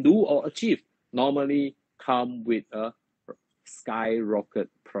they can do or achieve normally come with a skyrocket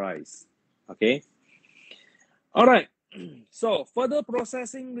price. Okay, all right. So further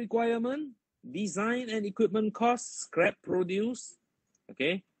processing requirement, design and equipment costs, scrap produce,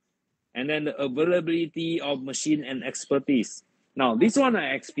 okay, and then the availability of machine and expertise. Now this one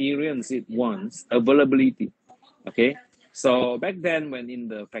I experienced it once, availability. Okay, so back then when in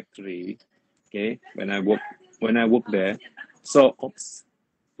the factory, okay, when I work there, so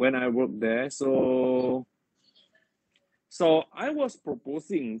so I was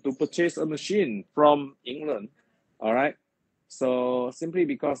proposing to purchase a machine from England. All right. So simply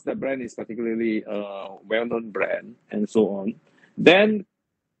because the brand is particularly a well-known brand and so on, then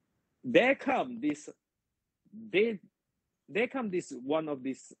there come this one of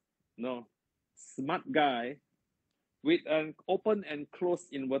these smart guy with an open and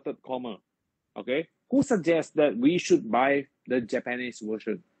closed inverted comma, okay, who suggests that we should buy the Japanese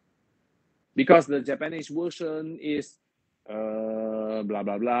version because the Japanese version is blah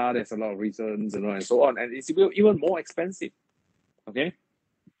blah blah. There's a lot of reasons, and so on, and it's even more expensive. Okay,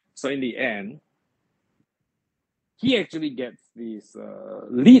 so in the end, he actually gets this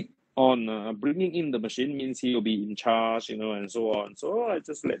lead on bringing in the machine. Means he'll be in charge, and so on. So I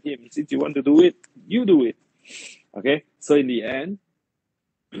just let him. Since you want to do it, you do it. Okay, so in the end,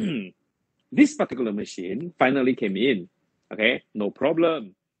 this particular machine finally came in. Okay, no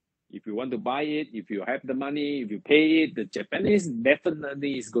problem. If you want to buy it, if you have the money, if you pay it, the Japanese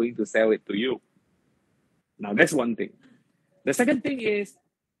definitely is going to sell it to you. Now, that's one thing. The second thing is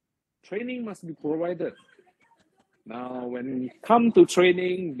training must be provided. Now, when it come to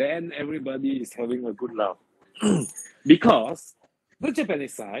training, then everybody is having a good laugh because the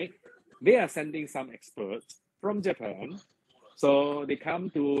Japanese side, they are sending some experts from Japan. So they come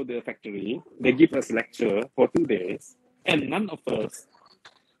to the factory, they give us lecture for 2 days, and none of us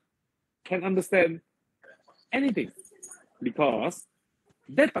can understand anything because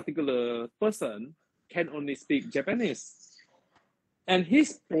that particular person can only speak Japanese. And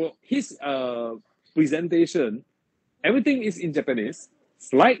his presentation, everything is in Japanese,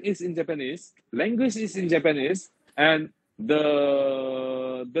 slide is in Japanese, language is in Japanese, and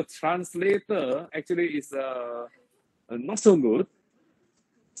the translator actually is not so good.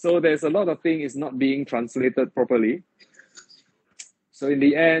 So there's a lot of things is not being translated properly. So in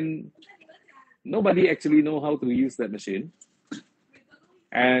the end, nobody actually know how to use that machine,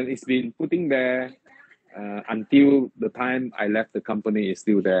 and it's been putting there until the time I left the company is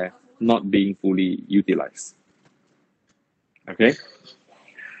still there, not being fully utilized. Okay.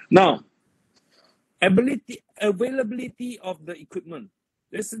 Now, availability of the equipment.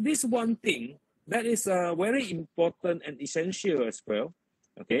 There's this one thing that is very important and essential as well.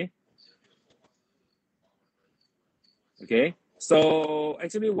 Okay. Okay. So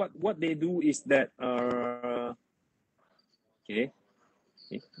actually, what they do is that okay.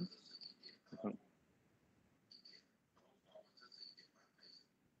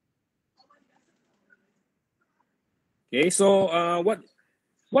 Okay. So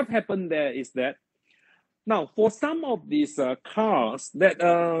what happened there is that now for some of these cars that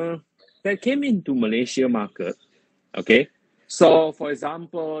came into Malaysia market, okay. So for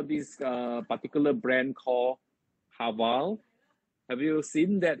example, this particular brand called Haval. Have you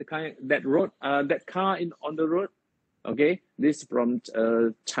seen that that car on the road? Okay, this from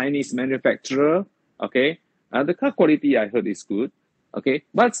Chinese manufacturer. Okay, the car quality I heard is good. Okay,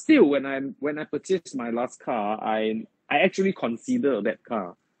 but still, when I purchased my last car, I actually consider that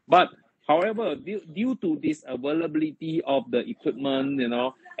car. But however, due to this availability of the equipment,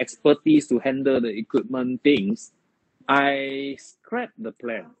 expertise to handle the equipment things, I scrapped the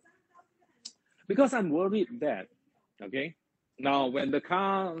plan because I'm worried that, okay, now when the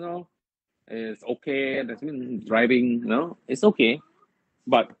car, is okay, that's mean driving, it's okay.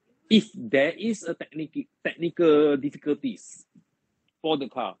 But if there is a technical difficulties for the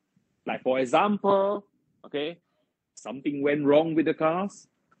car, like for example, okay, something went wrong with the cars,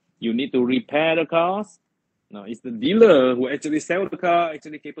 you need to repair the cars. Now, is the dealer who actually sell the car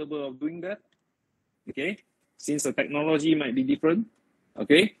actually capable of doing that? Okay, since the technology might be different,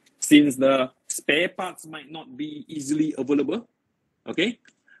 okay, since the spare parts might not be easily available, okay.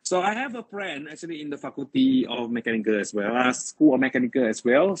 So I have a friend actually in the faculty of mechanical as well, school of mechanical as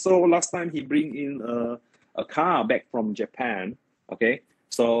well. So last time he bring in a car back from Japan, okay.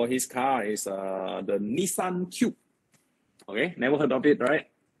 So his car is the Nissan Cube, okay. Never heard of it, right?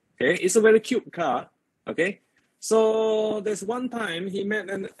 Okay, it's a very cute car, okay. So there's one time he met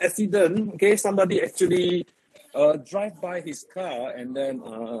an accident, okay. Somebody actually drive by his car and then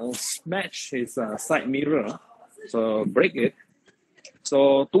smash his side mirror, so break it.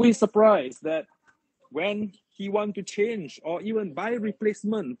 So to his surprise, that when he want to change or even buy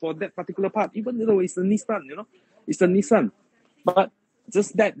replacement for that particular part, even though it's a Nissan, it's a Nissan, but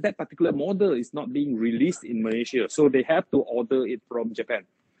just that particular model is not being released in Malaysia, so they have to order it from Japan.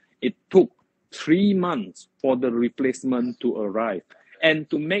 It took 3 months for the replacement to arrive, and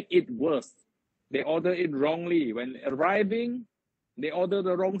to make it worse, they order it wrongly. When arriving, they order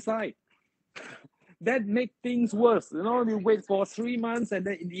the wrong side. That make things worse. You wait for 3 months, and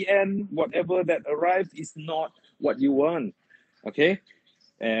then in the end, whatever that arrives is not what you want. Okay,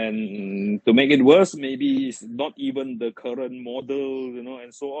 and to make it worse, maybe it's not even the current model,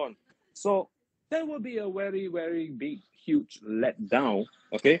 and so on. So that will be a very, very big, huge letdown.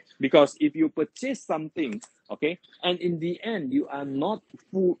 Okay, because if you purchase something, okay, and in the end you are not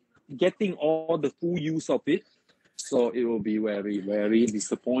getting all the full use of it, so it will be very, very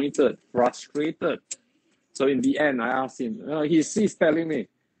disappointed, frustrated. So in the end, I asked him, he's telling me,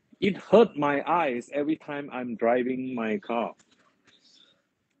 it hurt my eyes every time I'm driving my car.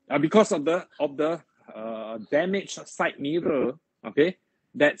 Because of the damaged side mirror, okay,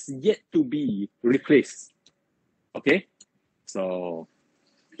 that's yet to be replaced. Okay, so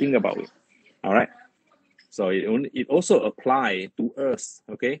think about it. All right. So it also apply to us.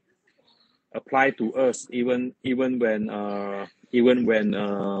 Okay, apply to us even when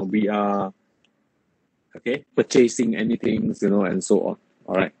we are purchasing anything, and so on.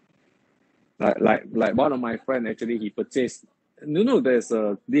 All right. Like one of my friend actually, he purchased. There's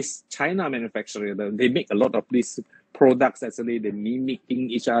this China manufacturer. They make a lot of these products. Actually, they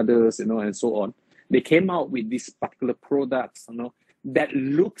mimicking each other's, and so on. they came out with this particular products, that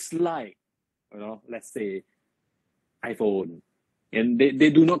looks like, let's say iPhone. And they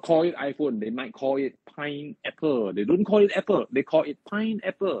do not call it iPhone. They might call it pineapple. They don't call it apple. They call it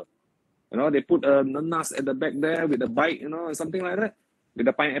pineapple. They put a nanas at the back there with a bike, something like that. With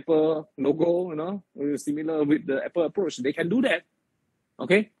the pineapple logo, similar with the Apple approach. They can do that.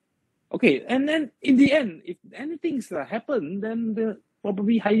 Okay? Okay, and then in the end, if anything's happen, then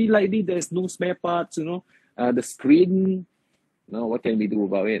probably highly likely there's no spare parts, the screen, what can we do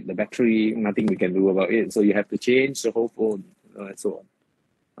about it? The battery, nothing we can do about it. So you have to change the whole phone, and so on.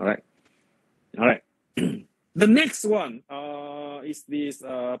 All right. The next one is this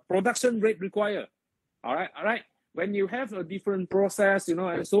production rate required. All right. When you have a different process,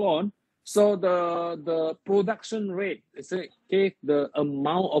 and so on, so the production rate, the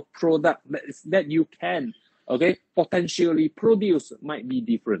amount of product that you can, potentially produce might be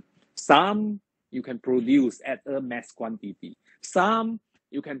different. Some you can produce at a mass quantity. Some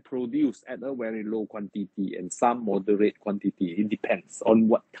you can produce at a very low quantity, and some moderate quantity. It depends on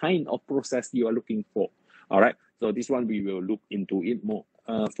what kind of process you are looking for. All right. So this one we will look into it more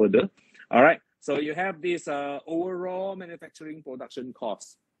further. All right. So you have this overall manufacturing production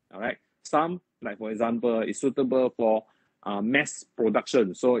cost. All right. Some, like for example, is suitable for mass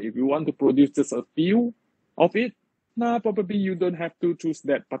production. So if you want to produce just a few of it, probably you don't have to choose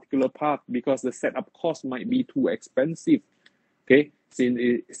that particular part because the setup cost might be too expensive. Okay,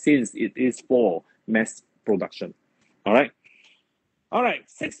 since it is for mass production. All right.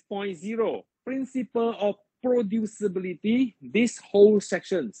 6.0, principle of producibility. This whole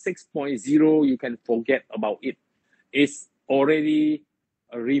section 6.0, you can forget about it. It's already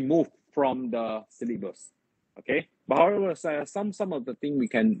removed from the syllabus. Okay, but however, some of the things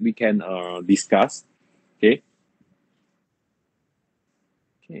we can discuss. Okay.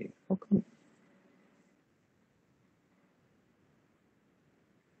 How come?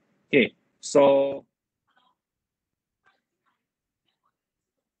 Okay, so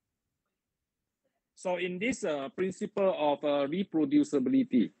in this principle of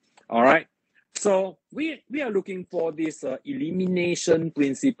reproducibility, all right, so we are looking for this elimination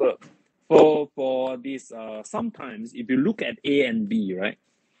principle for this. Sometimes if you look at A and B, right,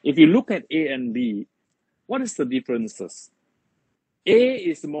 if you look at A and B, what is the differences? A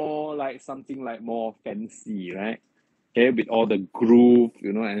is more like something like more fancy, right? Okay, with all the groove,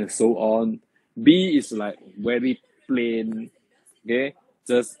 and so on. B is like very plain, okay,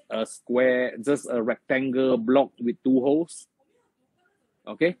 just a square, just a rectangle block with two holes.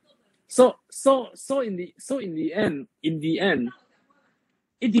 Okay, so in the end,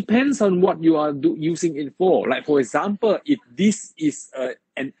 it depends on what you are using it for. Like for example, if this is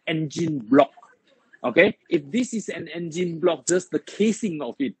an engine block, okay, if this is an engine block, just the casing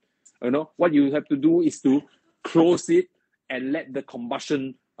of it, what you have to do is to close it and let the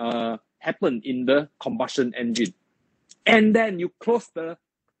combustion happen in the combustion engine, and then you close the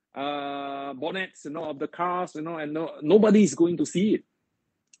bonnets, of the cars, and nobody is going to see it.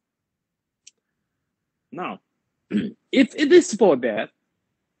 Now, if it is for that,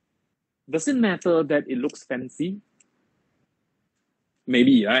 does it matter that it looks fancy?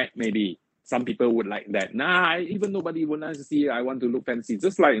 Maybe, right? Maybe. Some people would like that. Even nobody would like to see. I want to look fancy.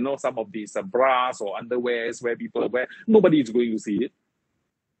 Just like, some of these bras or underwears where people wear, nobody is going to see it.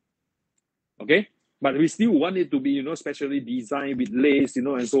 Okay? But we still want it to be, specially designed with lace,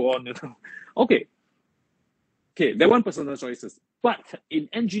 and so on. Okay. Okay, that one personal choices. But in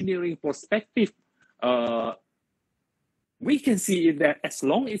engineering perspective, we can see that as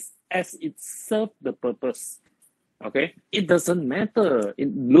long as it serves the purpose, okay, it doesn't matter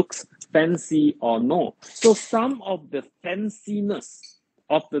it looks fancy or no. So some of the fanciness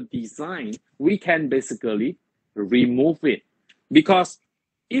of the design, we can basically remove it. Because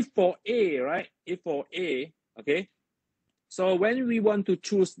if for A, okay, so when we want to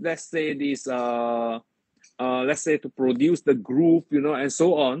choose, let's say this, let's say to produce the groove, and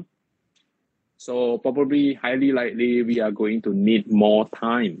so on, so probably highly likely we are going to need more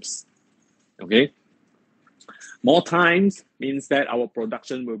times. Okay, more times means that our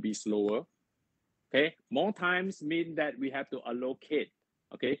production will be slower. Okay, more times mean that we have to allocate,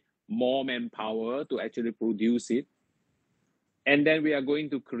 okay, more manpower to actually produce it, and then we are going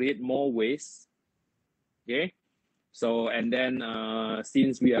to create more waste. Okay, so and then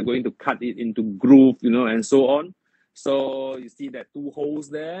since we are going to cut it into groove, and so on. So you see that two holes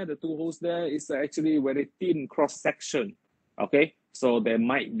there. The two holes there is actually very thin cross section. Okay, so there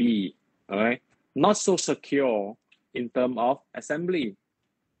might be, all right, not so secure in terms of assembly.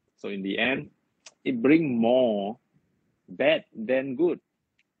 So in the end, it brings more bad than good.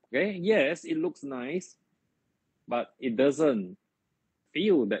 Okay, yes, it looks nice, but it doesn't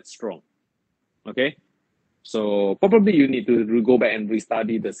feel that strong. Okay, so probably you need to go back and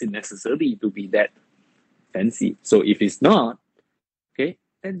restudy. Does it necessary to be that fancy? So if it's not, okay,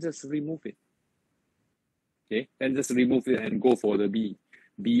 then just remove it. Okay, then just remove it and go for the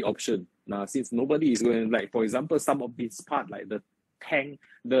B option. Now, since nobody is going, like, for example, some of this part, like the tank,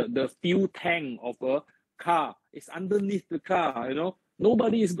 the fuel tank of a car is underneath the car,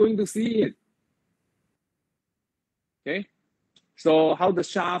 nobody is going to see it. Okay, so how the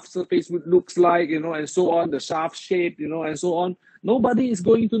shaft surface would looks like, and so on, the shaft shape, and so on, nobody is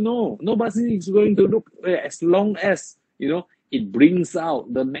going to know. Nobody is going to look, as long as, it brings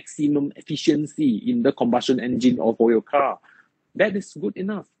out the maximum efficiency in the combustion engine or for your car. That is good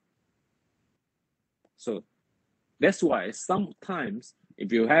enough. So that's why sometimes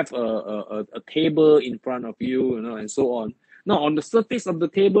if you have a table in front of you, and so on. Now, on the surface of the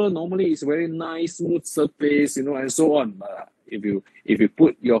table, normally it's very nice, smooth surface, and so on. But if you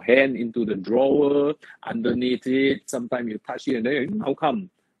put your hand into the drawer underneath it, sometimes you touch it, and then how come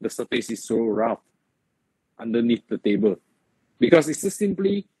the surface is so rough underneath the table? Because it's just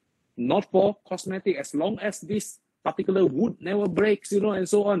simply not for cosmetic. As long as this particular wood never breaks, and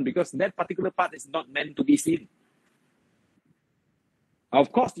so on, because that particular part is not meant to be seen.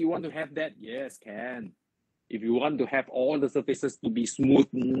 Of course, you want to have that. Yes, can. If you want to have all the surfaces to be smooth,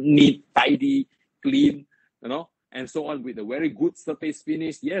 neat, tidy, clean, and so on, with a very good surface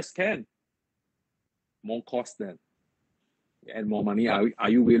finish, yes, can. More cost then. And more money. Are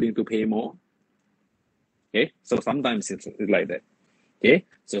you willing to pay more? Okay, so sometimes it's like that. Okay,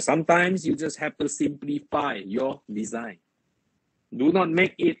 so sometimes you just have to simplify your design. Do not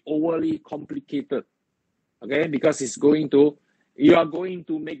make it overly complicated. Okay, because you are going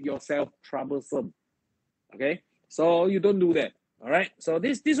to make yourself troublesome. Okay, so you don't do that. All right, so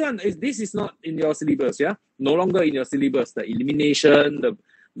this is not in your syllabus. Yeah, no longer in your syllabus. The elimination,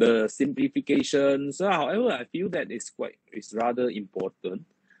 the simplification. So however, I feel that it's rather important.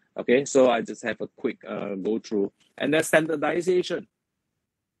 Okay, so I just have a quick go through. And then standardization.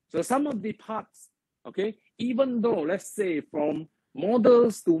 So some of the parts, okay, even though, let's say, from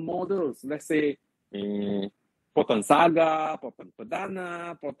models to models, let's say, Proton Saga, Proton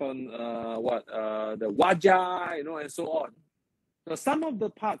Perdana, Proton, the Wajah, and so on. So some of the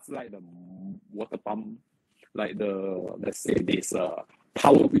parts, like the water pump, like let's say, this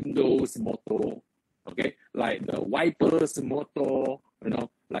power windows motor, okay, like the wipers motor,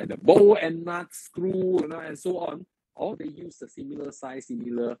 like the bowl and nut screw, and so on. All they use a similar size,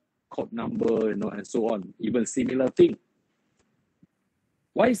 similar code number, and so on, even similar thing.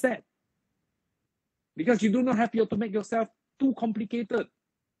 Why is that? Because you do not have to make yourself too complicated,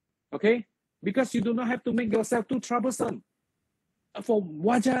 okay? Because you do not have to make yourself too troublesome. For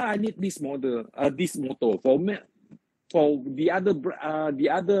Wajah, I need this model, this motor. For the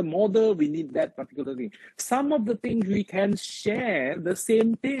other model, we need that particular thing. Some of the things we can share the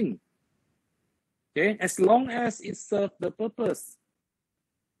same thing, okay? As long as it serves the purpose.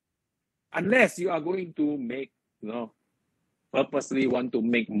 Unless you are going to make, purposely want to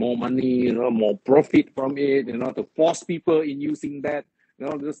make more money, more profit from it, to force people in using that,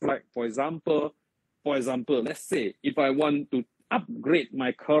 just like, for example, let's say if I want to upgrade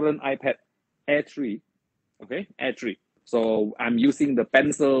my current iPad Air 3, okay, Air 3. So I'm using the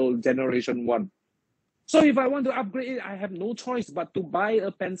Pencil Generation 1. So if I want to upgrade it, I have no choice but to buy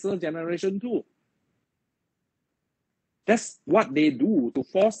a Pencil Generation 2. That's what they do to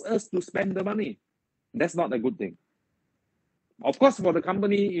force us to spend the money. That's not a good thing. Of course, for the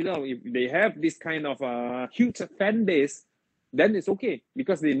company, if they have this kind of huge fan base, then it's okay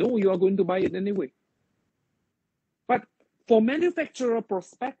because they know you are going to buy it anyway. But for manufacturer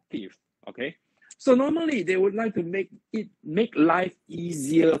perspective, okay, so normally they would like to make life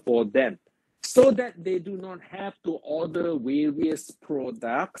easier for them so that they do not have to order various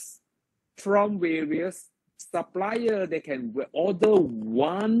products from various suppliers. They can order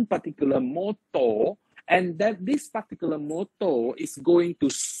one particular motor, and that this particular motor is going to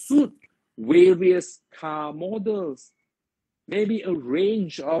suit various car models. Maybe a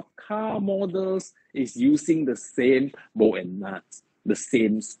range of car models is using the same bolt and nuts, the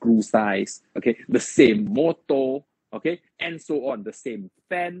same screw size, okay, the same motor, okay, and so on, the same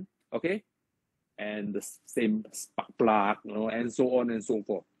fan, okay, and the same spark plug, and so on and so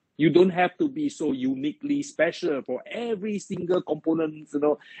forth. You don't have to be so uniquely special for every single component,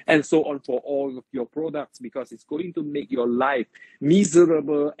 and so on for all of your products, because it's going to make your life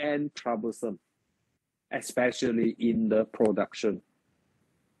miserable and troublesome, especially in the production.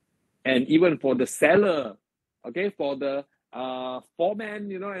 And even for the seller, okay, for the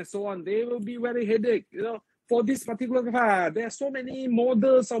foreman, and so on. They will be very headache, for this particular car. There are so many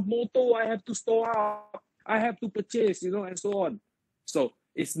models of motor I have to store up, I have to purchase, and so on. So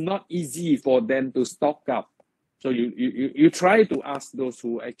it's not easy for them to stock up. So you try to ask those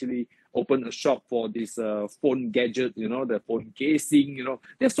who actually open a shop for this phone gadget, the phone casing,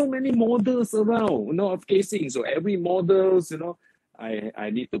 there's so many models around, of casing. So every models, I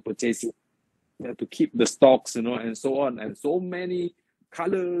need to purchase it, to keep the stocks, and so on, and so many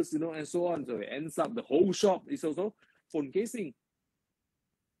colors, and so on. So it ends up the whole shop is also phone casing.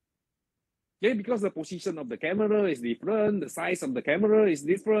 Okay, because the position of the camera is different, the size of the camera is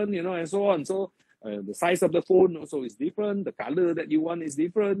different, and so on. So the size of the phone also is different, the color that you want is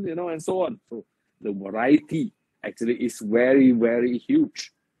different, and so on. So the variety actually is very, very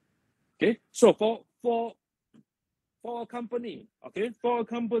huge. Okay, so for a company,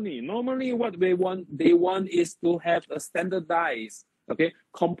 normally what they want is to have a standardized,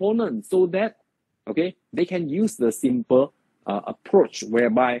 component, so that, they can use the simple approach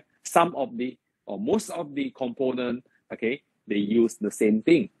whereby some of the or most of the component, they use the same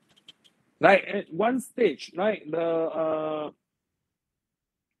thing. Like at one stage, right?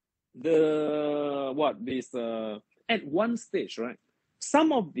 At one stage, right?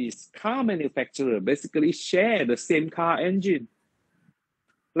 Some of these car manufacturers basically share the same car engine.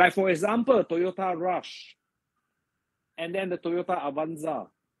 Like for example, Toyota Rush, and then the Toyota Avanza.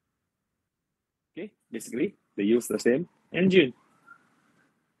 Okay, basically they use the same engine.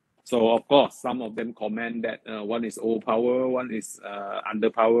 So of course, some of them comment that one is overpower, one is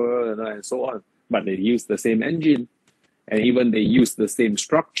underpower, and so on. But they use the same engine, and even they use the same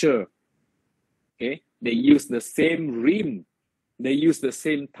structure. Okay, they use the same rim, they use the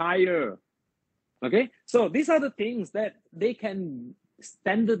same tire. Okay, so these are the things that they can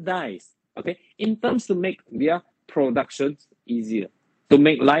standardize. Okay, in terms to make their productions easier, to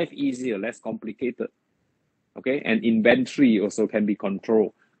make life easier, less complicated. Okay, and inventory also can be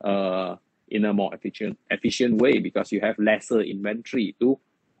controlled in a more efficient way, because you have lesser inventory to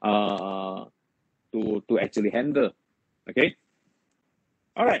actually handle. Okay,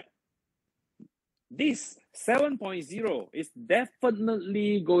 all right. This 7.0 is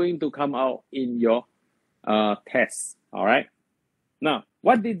definitely going to come out in your test. All right. Now,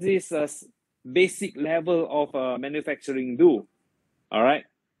 what did this basic level of manufacturing do? All right.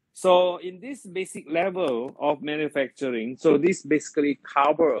 So in this basic level of manufacturing, so this basically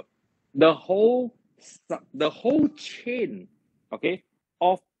cover the whole chain,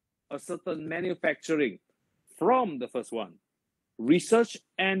 of a certain manufacturing, from the first one, research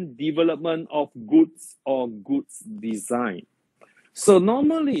and development of goods or goods design. So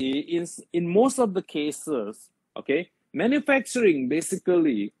normally in most of the cases, manufacturing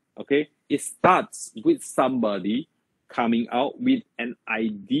basically, it starts with somebody coming out with an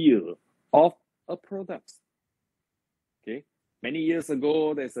idea of a product. Okay, many years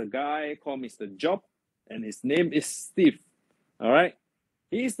ago, there's a guy called Mr. Job, and his name is Steve. All right,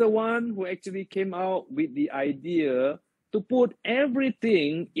 he's the one who actually came out with the idea to put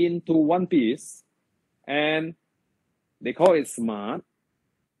everything into one piece, and they call it smart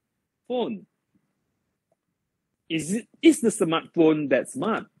phone. Is the smartphone that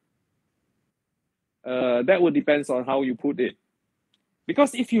smart? That would depend on how you put it.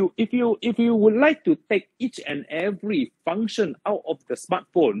 Because if you would like to take each and every function out of the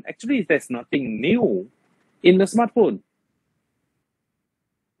smartphone, actually there's nothing new in the smartphone.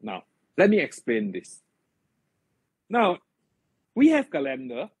 Now, let me explain this. Now, we have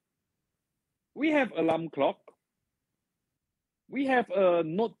calendar, we have alarm clock, we have a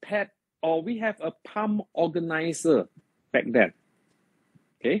notepad, or we have a palm organizer back then.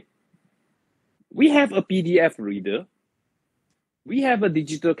 Okay? We have a PDF reader, we have a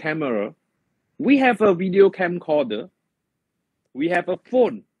digital camera, we have a video camcorder, we have a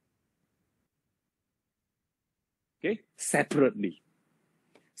phone. Okay? Separately.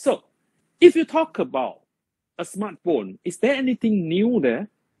 So, if you talk about a smartphone, is there anything new there?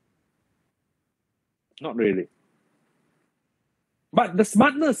 Not really. But the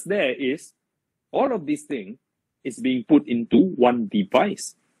smartness there is all of these things is being put into one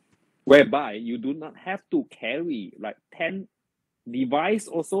device, whereby you do not have to carry like 10 devices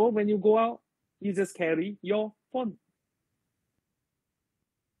or so when you go out. You just carry your phone.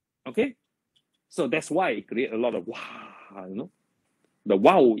 Okay? So that's why it creates a lot of wow, the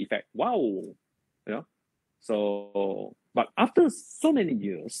wow effect. Wow. So, but after so many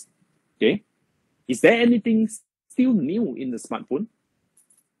years, is there anything still new in the smartphone?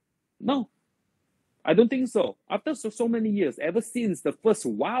 No, I don't think so. After so many years, ever since the first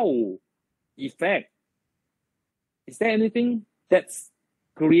wow effect, Is there anything that's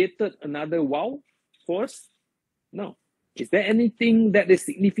created another wow for us? No. Is there anything that is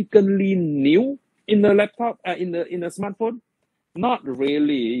significantly new in the laptop, in the smartphone? Not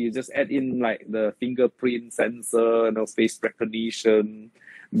really. You just add in like the fingerprint sensor, face recognition,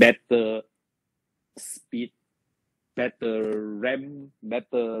 better speed, better RAM,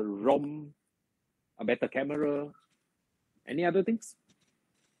 better ROM, a better camera. Any other things?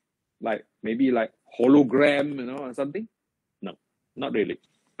 Like maybe like hologram, or something? No, not really.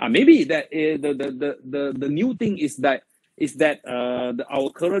 Maybe that the new thing is that our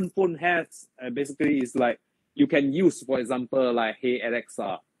current phone has basically is like you can use, for example, like Hey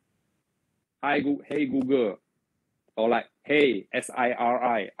Alexa, Hey Google, or like Hey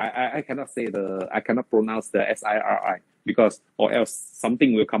SIRI. I cannot say I cannot pronounce the SIRI because or else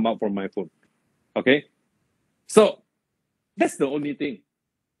something will come out from my phone. Okay, so that's the only thing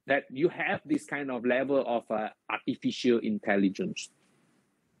that you have this kind of level of artificial intelligence.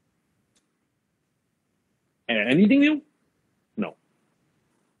 And anything new? No.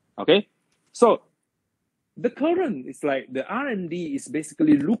 Okay, so the current is like the R&D is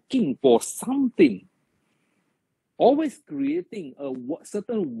basically looking for something, always creating a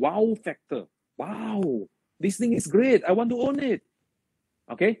certain wow factor. Wow, this thing is great. I want to own it.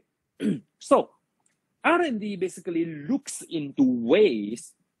 Okay, so R&D basically looks into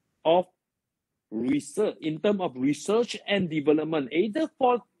ways of research, in terms of research and development, either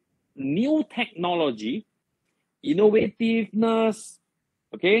for new technology, innovativeness,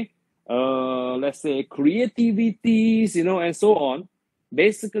 okay, let's say creativities, and so on,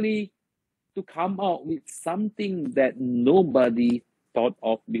 basically to come out with something that nobody thought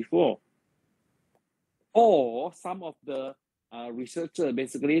of before. Or some of the researchers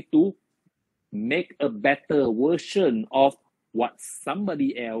basically to make a better version of what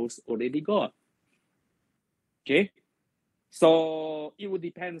somebody else already got. Okay, so it would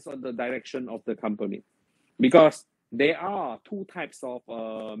depend on the direction of the company, because there are two types of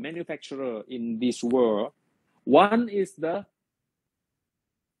manufacturer in this world. One is the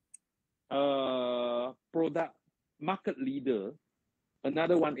product market leader.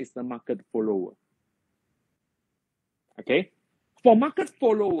 Another one is the market follower. Okay, for market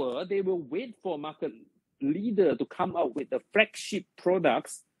follower, they will wait for market leader to come out with the flagship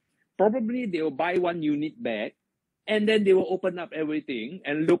products. Probably they will buy one unit back, and then they will open up everything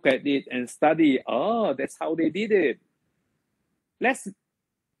and look at it and study. Oh, that's how they did it. Let's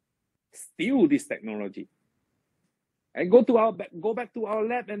steal this technology. And go back to our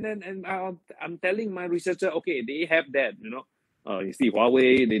lab, and I'm telling my researcher, okay, they have that, you see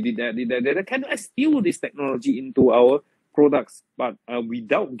Huawei, they did that. Can I steal this technology into our products, but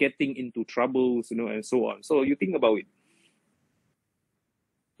without getting into troubles, and so on. So you think about it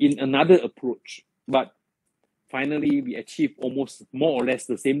in another approach, but finally we achieve almost more or less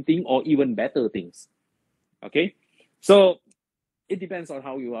the same thing or even better things. Okay, so it depends on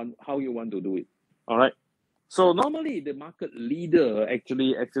how you want to do it. All right. So normally the market leader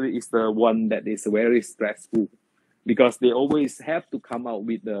actually is the one that is very stressful, because they always have to come out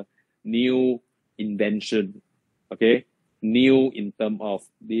with the new invention. Okay, new in terms of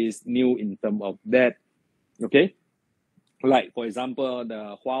this, new in terms of that. Okay, like for example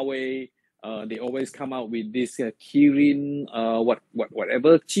the Huawei, they always come out with this Kirin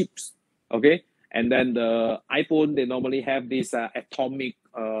whatever chips. Okay, and then the iPhone, they normally have this atomic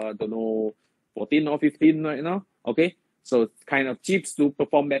don't know 14 or 15 right now. Okay, so kind of chips to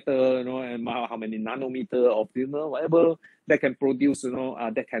perform better, and how many nanometer of whatever that can produce,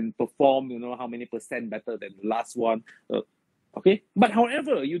 that can perform, how many percent better than the last one. Okay, but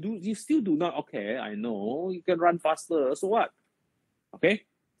however, you still do not. Okay, I know you can run faster, so what? Okay,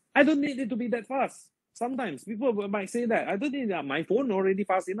 I don't need it to be that fast. Sometimes people might say that I don't need that. My phone already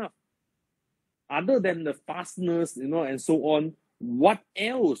fast enough. Other than the fastness, and so on, what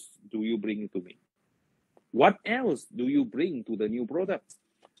else do you bring to me? What else do you bring to the new product?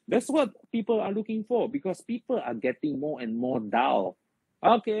 That's what people are looking for, because people are getting more and more dull.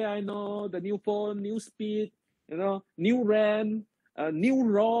 Okay, I know the new phone, new speed, new RAM, new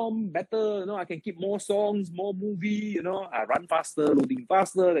ROM, better, I can keep more songs, more movie, I run faster, loading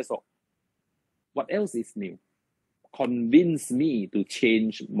faster, that's all. What else is new? Convince me to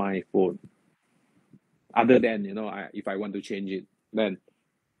change my phone. Other than, if I want to change it, then,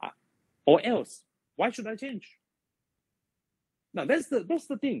 or else, why should I change? Now, that's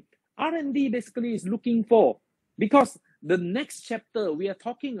the thing. R&D basically is looking for, because the next chapter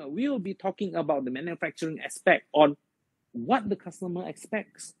we'll be talking about the manufacturing aspect on what the customer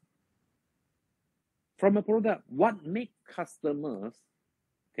expects from a product. What make customers,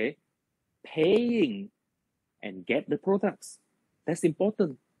 okay, paying and get the products. That's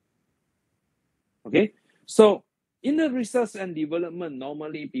important. Okay, so in the research and development,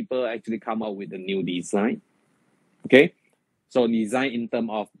 normally people actually come up with a new design. Okay, so design in terms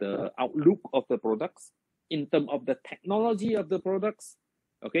of the outlook of the products, in terms of the technology of the products,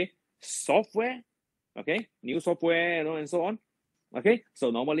 okay, software, okay, new software, and so on. Okay,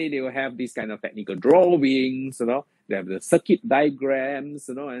 so normally they will have this kind of technical drawings, they have the circuit diagrams,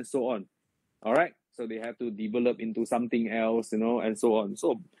 and so on. All right, so they have to develop into something else, and so on.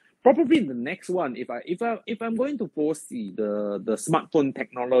 So probably the next one, if I'm going to foresee the smartphone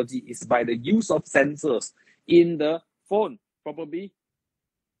technology is by the use of sensors in the phone, probably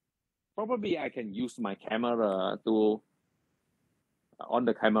I can use my camera to on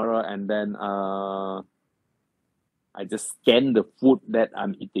the camera, and then I just scan the food that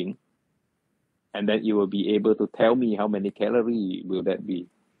I'm eating, and then it will be able to tell me how many calories will that be.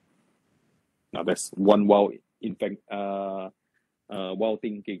 Now that's one wow, in fact, wow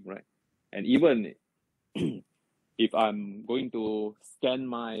thinking, right? And even if I'm going to scan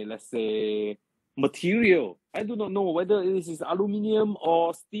my, let's say, material, I do not know whether this is aluminum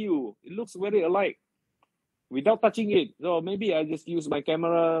or steel. It looks very alike without touching it. So maybe I just use my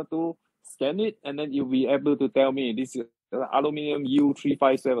camera to scan it, and then you'll be able to tell me this is aluminum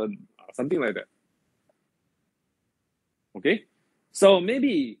U357, something like that. Okay, so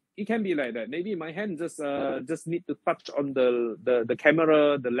maybe it can be like that. Maybe my hand just need to touch on the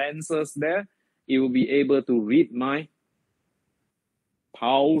camera, the lenses there. It will be able to read my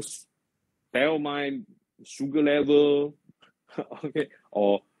pulse, tell my sugar level, okay,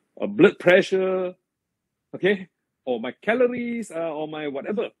 or blood pressure, okay, or my calories, or my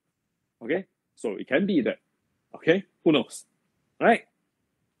whatever, okay. So it can be that, okay. Who knows, right?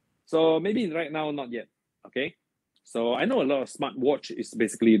 So maybe right now not yet, okay. So I know a lot of smartwatch is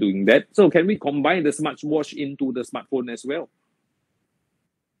basically doing that. So can we combine the smartwatch into the smartphone as well?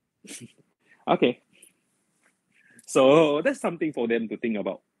 Okay. So that's something for them to think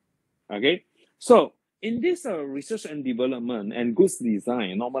about. Okay. So in this research and development and goods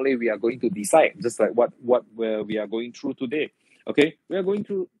design, normally we are going to decide, just like what we are going through today. Okay, we are going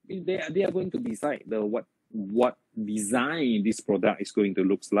to they are going to decide the what design this product is going to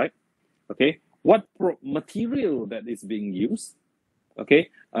look like. Okay, what material that is being used. Okay,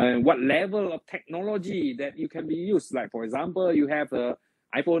 and what level of technology that you can be used. Like for example, you have a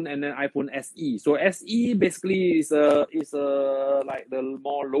iPhone and then iPhone SE. So SE basically is like the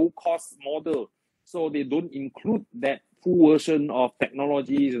more low cost model. So they don't include that full version of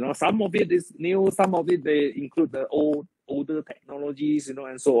technologies. Some of it is new, some of it they include the older technologies,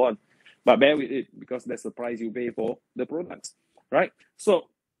 and so on. But bear with it, because that's the price you pay for the products, right? So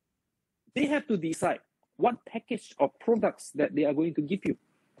they have to decide what package of products that they are going to give you.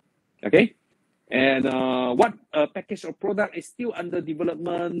 Okay, and what package of product is still under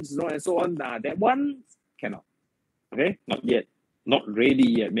development, and so on. That one cannot. Okay, not yet, not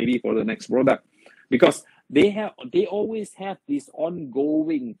ready yet. Maybe for the next product, because they always have this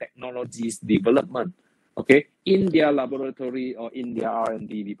ongoing technologies development. Okay, in their laboratory or in their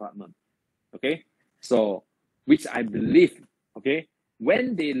R&D department. Okay, so which I believe, okay,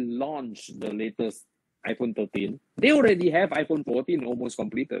 when they launch the latest iPhone 13, they already have iPhone 14 almost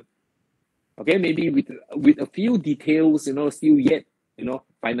completed. Okay, maybe with a few details, still yet,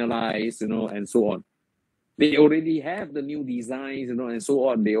 finalized, and so on. They already have the new designs, and so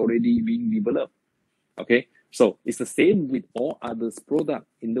on. They already being developed. Okay, so it's the same with all others product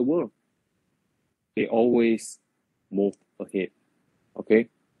in the world. They always move ahead. Okay.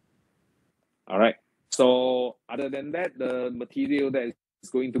 All right. So other than that, the material that is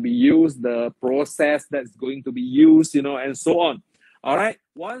going to be used, the process that's going to be used, and so on. All right.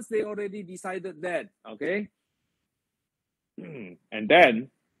 Once they already decided that, okay, and then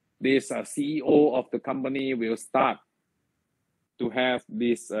this CEO of the company will start to have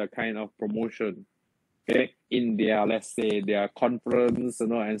this kind of promotion, okay, in their, let's say, their conference,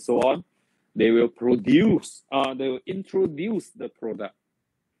 and so on. They will they will introduce the product.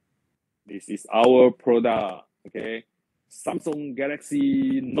 This is our product, okay? Samsung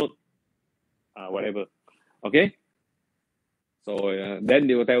Galaxy Note, whatever, okay? So then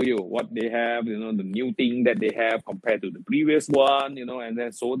they will tell you what they have, the new thing that they have compared to the previous one, and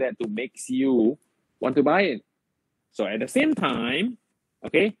then so that to makes you want to buy it. So at the same time,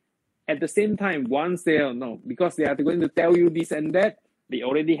 okay, once they because they are going to tell you this and that, they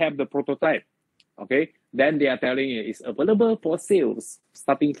already have the prototype, okay? Then they are telling you it's available for sales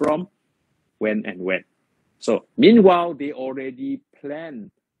starting from when and when. So meanwhile, they already plan,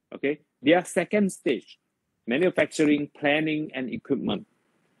 okay, their second stage, manufacturing, planning, and equipment.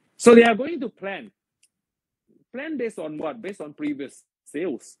 So they are going to plan plan based on what? Based on previous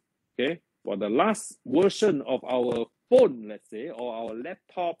sales. Okay, for the last version of our phone, let's say, or our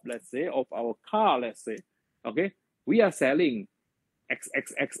laptop, let's say, of our car, let's say. Okay, we are selling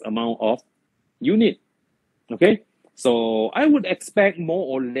XXX amount of unit. Okay, so I would expect more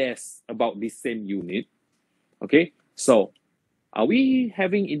or less about this same unit. Okay, so are we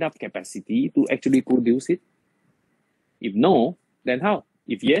having enough capacity to actually produce it? If no, then how?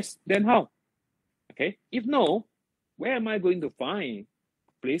 If yes, then how? Okay, if no, where am I going to find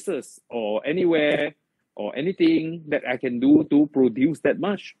places or anywhere or anything that I can do to produce that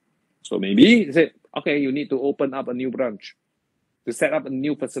much? So maybe they say, okay, you need to open up a new branch, to set up a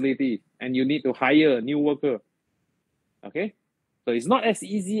new facility, and you need to hire a new worker. Okay, so it's not as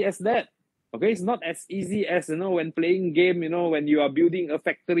easy as that. Okay, it's not as easy as, you know, when playing game, you know, when you are building a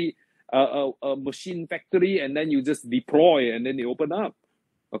factory, a machine factory, and then you just deploy and then you open up.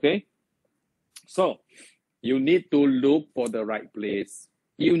 Okay, so you need to look for the right place.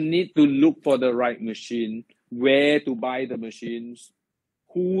 You need to look for the right machine, where to buy the machines,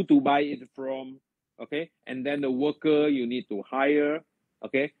 who to buy it from. Okay, and then the worker you need to hire.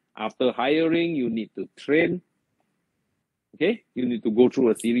 Okay, after hiring, you need to train. Okay, you need to go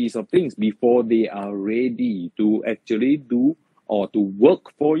through a series of things before they are ready to actually do or to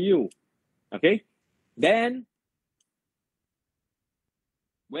work for you. Okay, then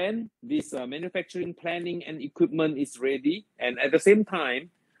when this manufacturing planning and equipment is ready, and at the same time,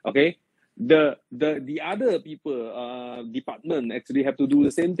 okay, the other people department actually have to do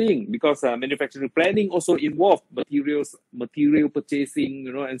the same thing, because manufacturing planning also involve material purchasing,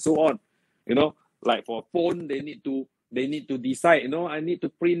 you know, and so on. You know, like for phone, they need to decide, you know, I need to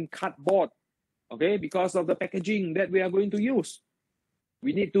print cardboard, okay, because of the packaging that we are going to use.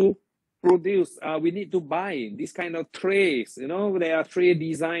 We need to produce, we need to buy this kind of trays, you know, there are tray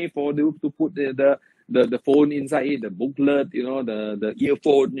design for to put the phone inside it, the booklet, you know, the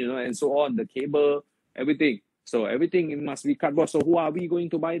earphone, you know, and so on, the cable, everything. So everything must be cardboard. So who are we going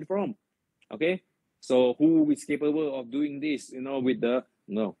to buy it from? Okay, so who is capable of doing this, you know, with the,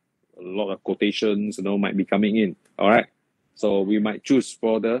 you know, a lot of quotations, you know, might be coming in. All right, so we might choose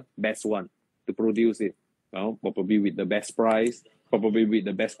for the best one to produce it, you know, probably with the best price, probably with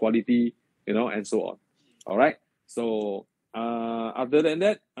the best quality, you know, and so on. All right, so other than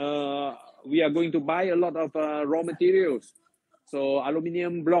that, we are going to buy a lot of raw materials, so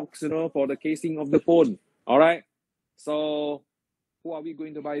aluminum blocks, you know, for the casing of the phone. All right, so who are we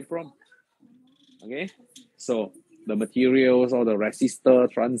going to buy it from? Okay, so the materials or the resistor,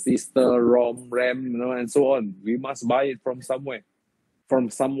 transistor, ROM, RAM, you know, and so on, we must buy it from somewhere, from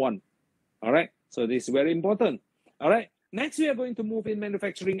someone. All right, so this is very important. All right, next we are going to move in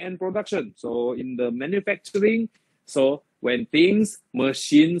manufacturing and production. So in the manufacturing, so when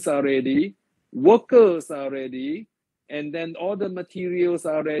machines are ready, workers are ready, and then all the materials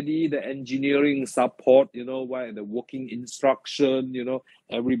are ready, the engineering support, you know, the working instruction, you know,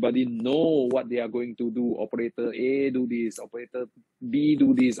 everybody know what they are going to do. Operator A do this, operator B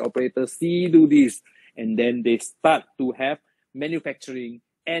do this, operator C do this, and then they start to have manufacturing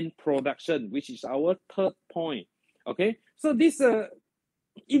and production, which is our third point. Okay, so this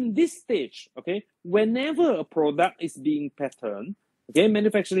in this stage, okay, whenever a product is being patterned, okay,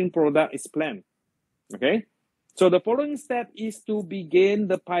 manufacturing product is planned. Okay, so the following step is to begin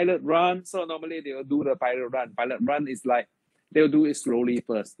the pilot run. So normally they will do the pilot run. Pilot run is like, they'll do it slowly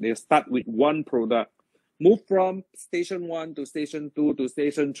first. They'll start with one product, move from station 1 to station 2 to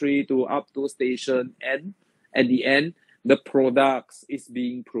station 3 to up to station N. At the end, the products is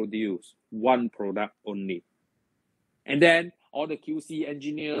being produced, one product only. And then all the QC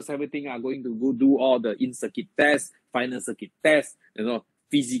engineers, everything are going to go do all the in-circuit tests, final circuit tests, you know,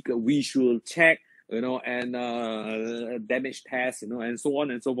 physical, visual check, you know, and damage tests, you know, and so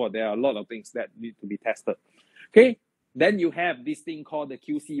on and so forth. There are a lot of things that need to be tested. Okay, then you have this thing called the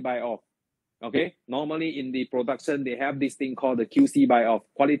QC buy-off. Okay, normally in the production, they have this thing called the QC buy-off.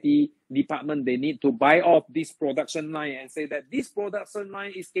 Quality department, they need to buy off this production line and say that this production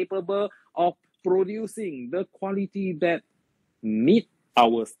line is capable of producing the quality that meet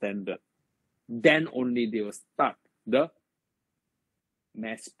our standard. Then only they will start the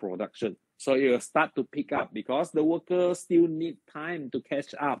mass production. So it will start to pick up, because the workers still need time to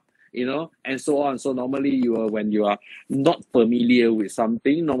catch up, you know, and so on. So normally when you are not familiar with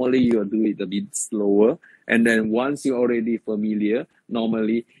something, normally you will do it a bit slower. And then once you're already familiar,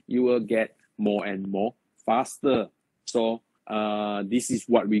 normally you will get more and more faster. So this is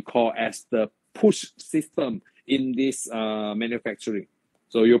what we call as the push system in this manufacturing.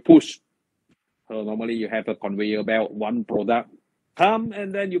 So you push. So normally you have a conveyor belt, one product, come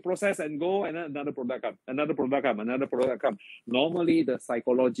and then you process and go, and then another product come, another product come, another product come. Normally, the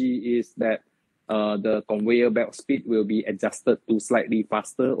psychology is that the conveyor belt speed will be adjusted to slightly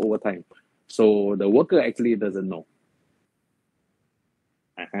faster over time. So the worker actually doesn't know.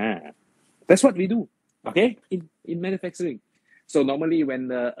 That's what we do, okay, in manufacturing. So normally when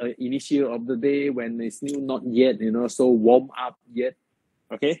the initial of the day, when it's still not yet, so warm up yet,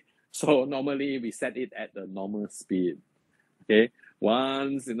 okay, so normally we set it at the normal speed, okay.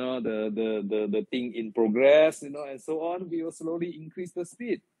 Once, the thing in progress, and so on, we will slowly increase the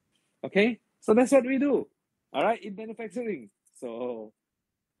speed, okay. So that's what we do, all right, in manufacturing. So,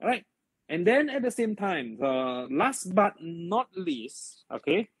 all right. And then at the same time, last but not least,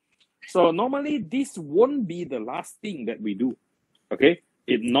 okay, so normally this won't be the last thing that we do, okay.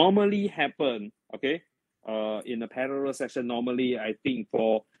 It normally happen, okay, in a parallel session. Normally, I think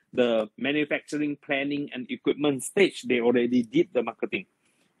for the manufacturing planning and equipment stage, they already did the marketing,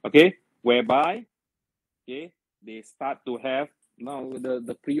 okay, whereby, okay, they start to have now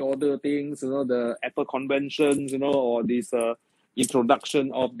the pre-order things, the Apple conventions, or this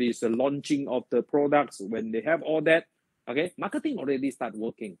introduction of this launching of the products. When they have all that, okay, marketing already start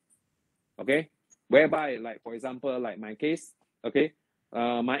working, okay, whereby, like for example, like my case, okay,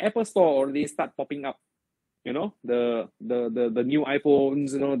 my Apple store already start popping up, the new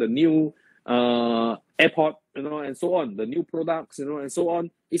iPhones, the new AirPod, and so on, the new products, and so on,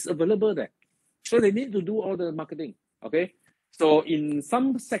 is available there. So they need to do all the marketing, okay. So in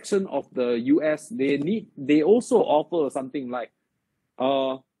some section of the US, they also offer something like,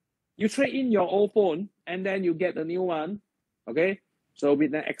 you trade in your old phone and then you get a new one, okay. So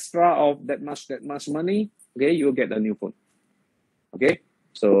with an extra of that much money, okay, you'll get a new phone, okay.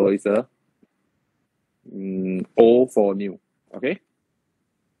 So it's a old for new, okay.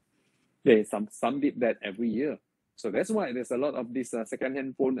 Yeah, some did that every year. So that's why there's a lot of this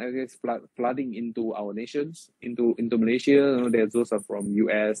second-hand phone flooding into our nations, into Malaysia. Those are from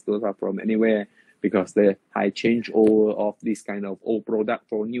US, those are from anywhere, because the high changeover of this kind of old product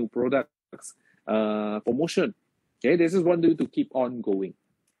for new products promotion. Okay, this is one way to keep on going.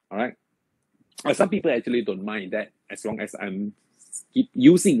 All right. Some people actually don't mind that, as long as I'm keep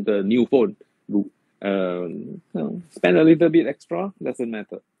using the new phone. Spend a little bit extra, doesn't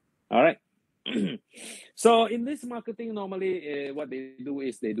matter. All right. So in this marketing, normally what they do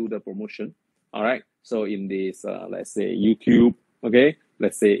is they do the promotion. All right. So in this, let's say YouTube, okay,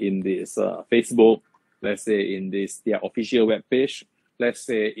 let's say in this Facebook, let's say in this their official web page, let's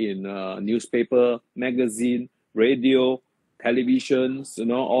say in newspaper, magazine, radio, televisions,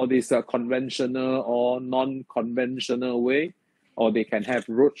 all these conventional or non-conventional way, or they can have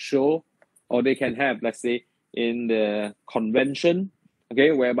roadshow, or they can have, let's say, in the convention,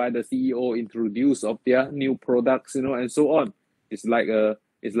 okay, whereby the CEO introduce of their new products, and so on. It's like a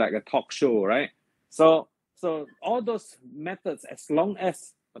talk show, right? So all those methods, as long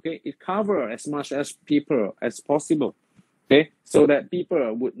as, okay, it cover as much as people as possible, okay, so that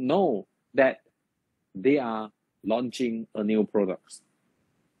people would know that they are launching a new product,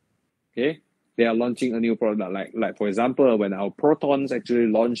 okay. They are launching a new product, like for example, when our Protons actually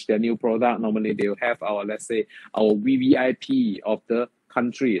launch their new product, normally they'll have our, let's say, our VVIP of the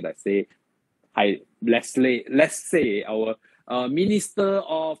country, let's say our Minister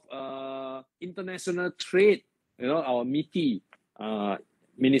of International Trade, our MITI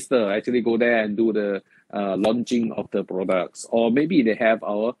minister actually go there and do the launching of the products. Or maybe they have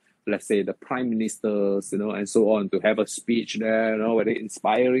our, let's say, the prime ministers, and so on, to have a speech there, very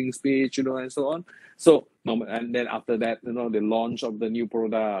inspiring speech, and so on. So, and then after that, the launch of the new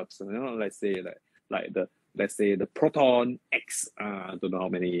products, let's say let's say the Proton X, I don't know how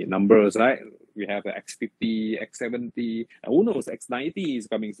many numbers, right? We have the X50, X70, who knows, X90 is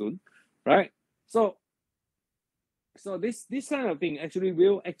coming soon, right? So this kind of thing actually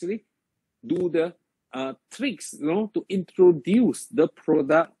will actually do the tricks, to introduce the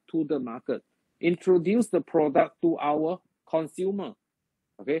product to the market, introduce the product to our consumer,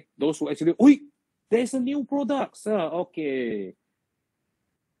 okay? Those who actually, there's a new product, sir, okay.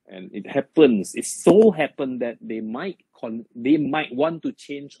 And it so happened that they might want to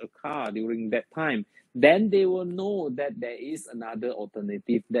change a car during that time. Then they will know that there is another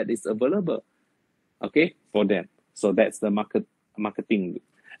alternative that is available, okay, for them. So that's the marketing.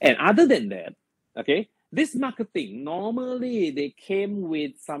 And other than that, okay, this marketing, normally they came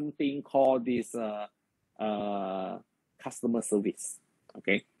with something called this customer service,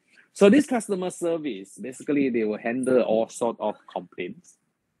 okay. So this customer service, basically they will handle all sort of complaints,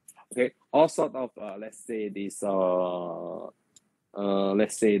 okay, all sort of let's say this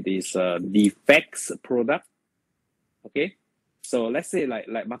defects product, okay. So let's say like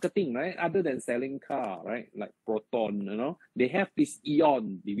marketing, right? Other than selling car, right? Like Proton, they have this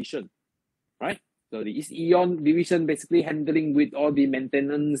Eon division, right? So this Eon division basically handling with all the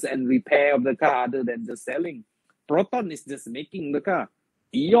maintenance and repair of the car other than just selling. Proton is just making the car.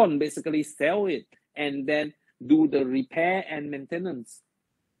 Eon basically sell it and then do the repair and maintenance.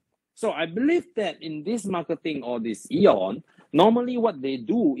 So I believe that in this marketing or this Eon, normally what they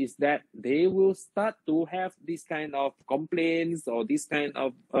do is that they will start to have this kind of complaints or this kind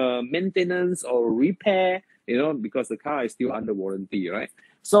of maintenance or repair, because the car is still under warranty, right?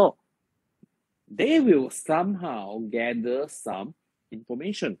 So they will somehow gather some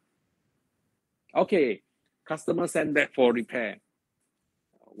information. Okay, customer sent back for repair.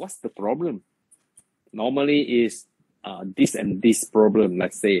 What's the problem? Normally is this and this problem.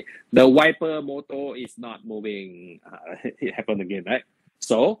 Let's say the wiper motor is not moving. It happened again, right?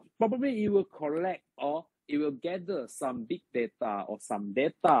 So probably it will collect or it will gather some big data or some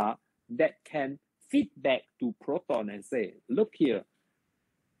data that can feed back to Proton and say, look here,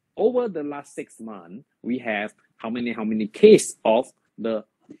 over the last 6 months, we have how many case of the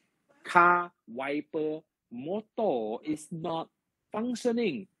car wiper motor is not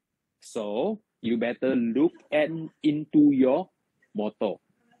functioning. So you better look into your motor.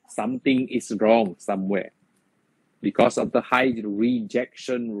 Something is wrong somewhere because of the high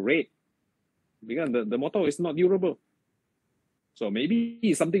rejection rate. Because the motor is not durable. So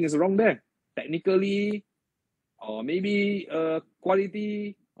maybe something is wrong there. Technically, or maybe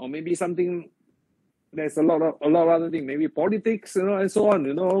quality, or maybe something. There's a lot of other things. Maybe politics, and so on.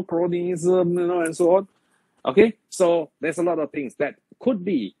 Cronyism, and so on. Okay, so there's a lot of things that could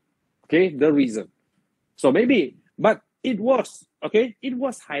be, the reason. So maybe, but it was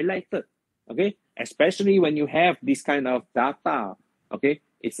highlighted. Okay, especially when you have this kind of data. Okay,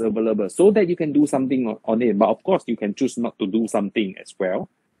 it's available so that you can do something on it. But of course, you can choose not to do something as well.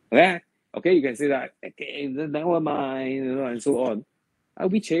 Yeah. Okay, you can say that, okay, never mind, and so on.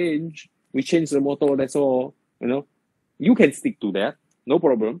 We change the motor, that's all, You can stick to that, no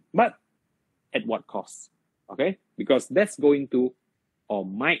problem. But at what cost? Okay, because that's going to or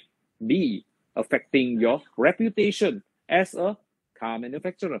might be affecting your reputation as a car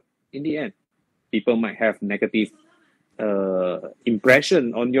manufacturer in the end. People might have negative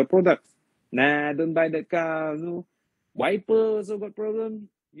impression on your product. Nah, don't buy that car. No, wiper also got problem.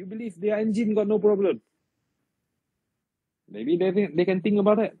 You believe their engine got no problem. Maybe they can think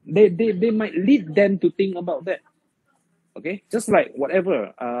about that. They might lead them to think about that. Okay, just like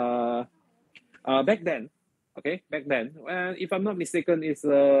whatever. Back then, if I'm not mistaken, it's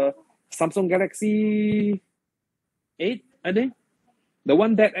Samsung Galaxy 8, I think, the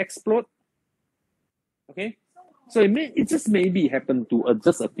one that explode. Okay, so it just maybe happened to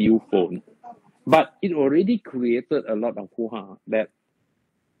just a few phones, but it already created a lot of hoo-ha. That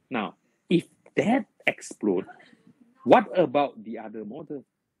now, if that explode, what about the other model?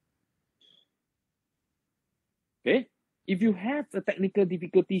 Okay, if you have the technical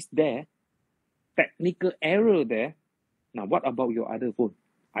difficulties there, technical error there, now what about your other phone?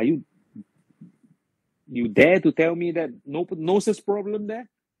 Are you dare to tell me that no such problem there?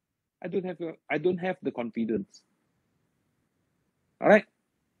 I don't have the confidence. All right,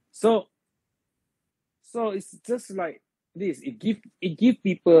 so it's just like this. It give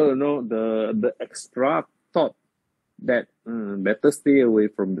people the extra thought that better stay away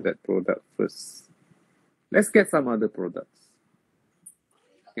from that product first. Let's get some other products.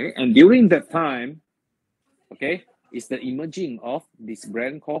 Okay, and during that time, okay, it's the emerging of this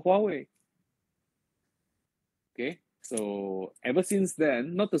brand called Huawei. Okay, so ever since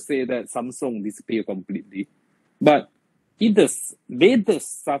then, not to say that Samsung disappeared completely, but they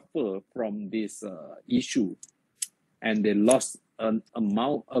just suffer from this issue, and they lost a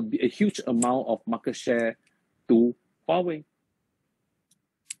huge amount of market share to Huawei.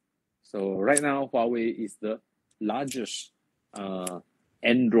 So right now, Huawei is the largest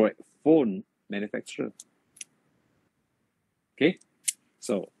Android phone manufacturer. Okay,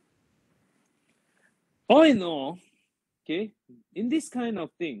 so all in all, okay, in this kind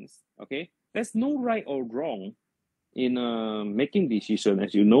of things, okay, there's no right or wrong in making decision.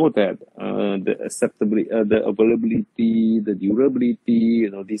 As you know that the acceptability, the availability, the durability,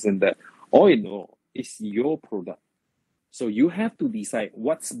 this and that. All in all, it's your product. So you have to decide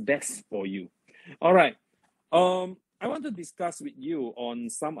what's best for you. All right. I want to discuss with you on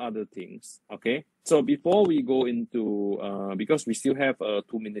some other things. Okay. So before we go into, because we still have 2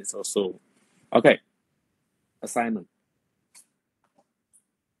 minutes or so. Okay. Assignment.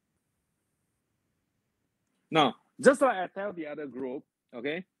 Now, just like I tell the other group,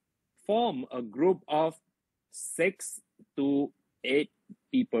 okay, form a group of 6 to 8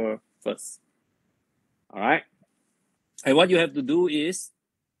 people first. All right. And what you have to do is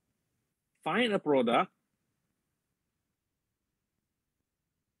find a product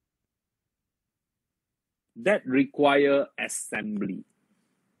that require assembly.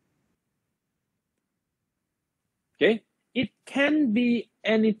 Okay, it can be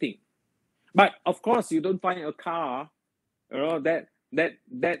anything, but of course you don't find a car, that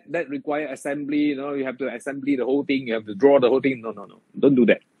require assembly. You have to assembly the whole thing. You have to draw the whole thing. No, don't do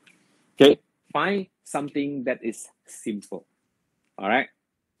that. Okay, find something that is simple. All right,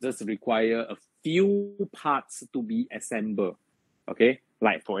 just require a few parts to be assembled. Okay,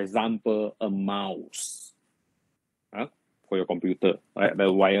 like for example, a mouse. For your computer, right?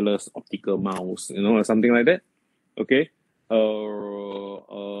 The wireless optical mouse, something like that. Okay.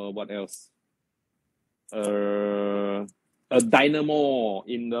 What else? A dynamo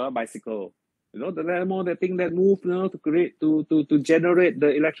in the bicycle. The dynamo, the thing that moves, to generate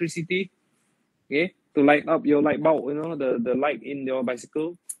the electricity. Okay, to light up your light bulb. The light in your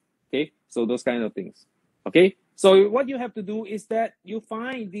bicycle. Okay, so those kind of things. Okay, so what you have to do is that you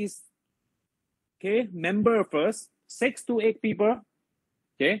find this. Okay, member first. 6 to 8 people.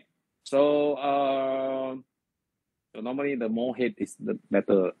 Okay, so normally the more head is the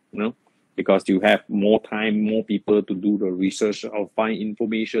better, because you have more time, more people to do the research or find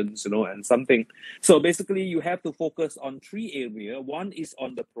information, and something. So basically, you have to focus on 3 areas. One is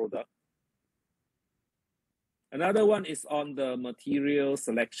on the product. Another one is on the material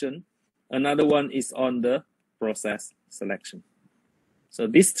selection. Another one is on the process selection. So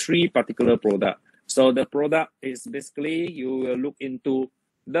these 3 particular products. So the product is basically you will look into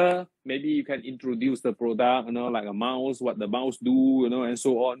maybe you can introduce the product, like a mouse, what the mouse do, and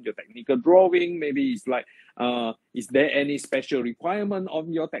so on. Your technical drawing, maybe it's like, is there any special requirement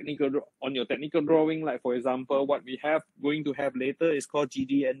on your technical drawing? Like for example, what we have going to have later is called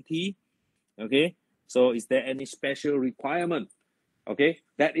GD&T. Okay, so is there any special requirement? Okay,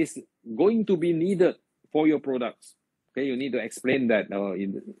 that is going to be needed for your products. Okay, you need to explain that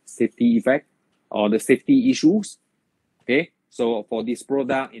in the safety effect or the safety issues. Okay, so for this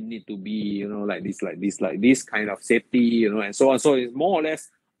product, it need to be, like this kind of safety, and so on. So it's more or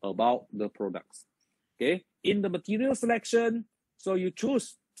less about the products. Okay, in the material selection, so you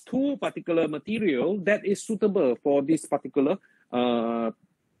choose 2 particular material that is suitable for this particular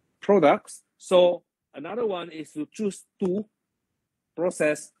products. So another one is to choose 2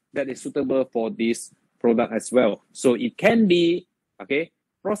 process that is suitable for this product as well. So it can be, okay,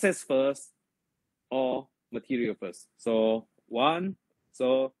 process first or material first. So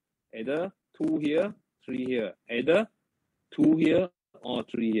either 2 here, 3 here, either 2 here or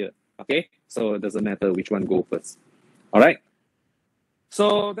 3 here. Okay, so it doesn't matter which one go first. All right.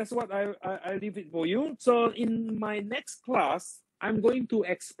 So that's what I leave it for you. So in my next class, I'm going to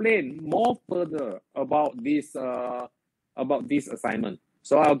explain more further about this assignment.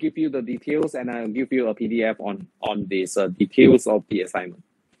 So I'll give you the details and I'll give you a PDF on these details of the assignment.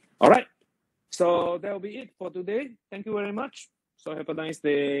 All right. So that will be it for today. Thank you very much. So have a nice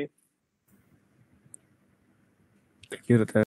day. Thank you, Dr.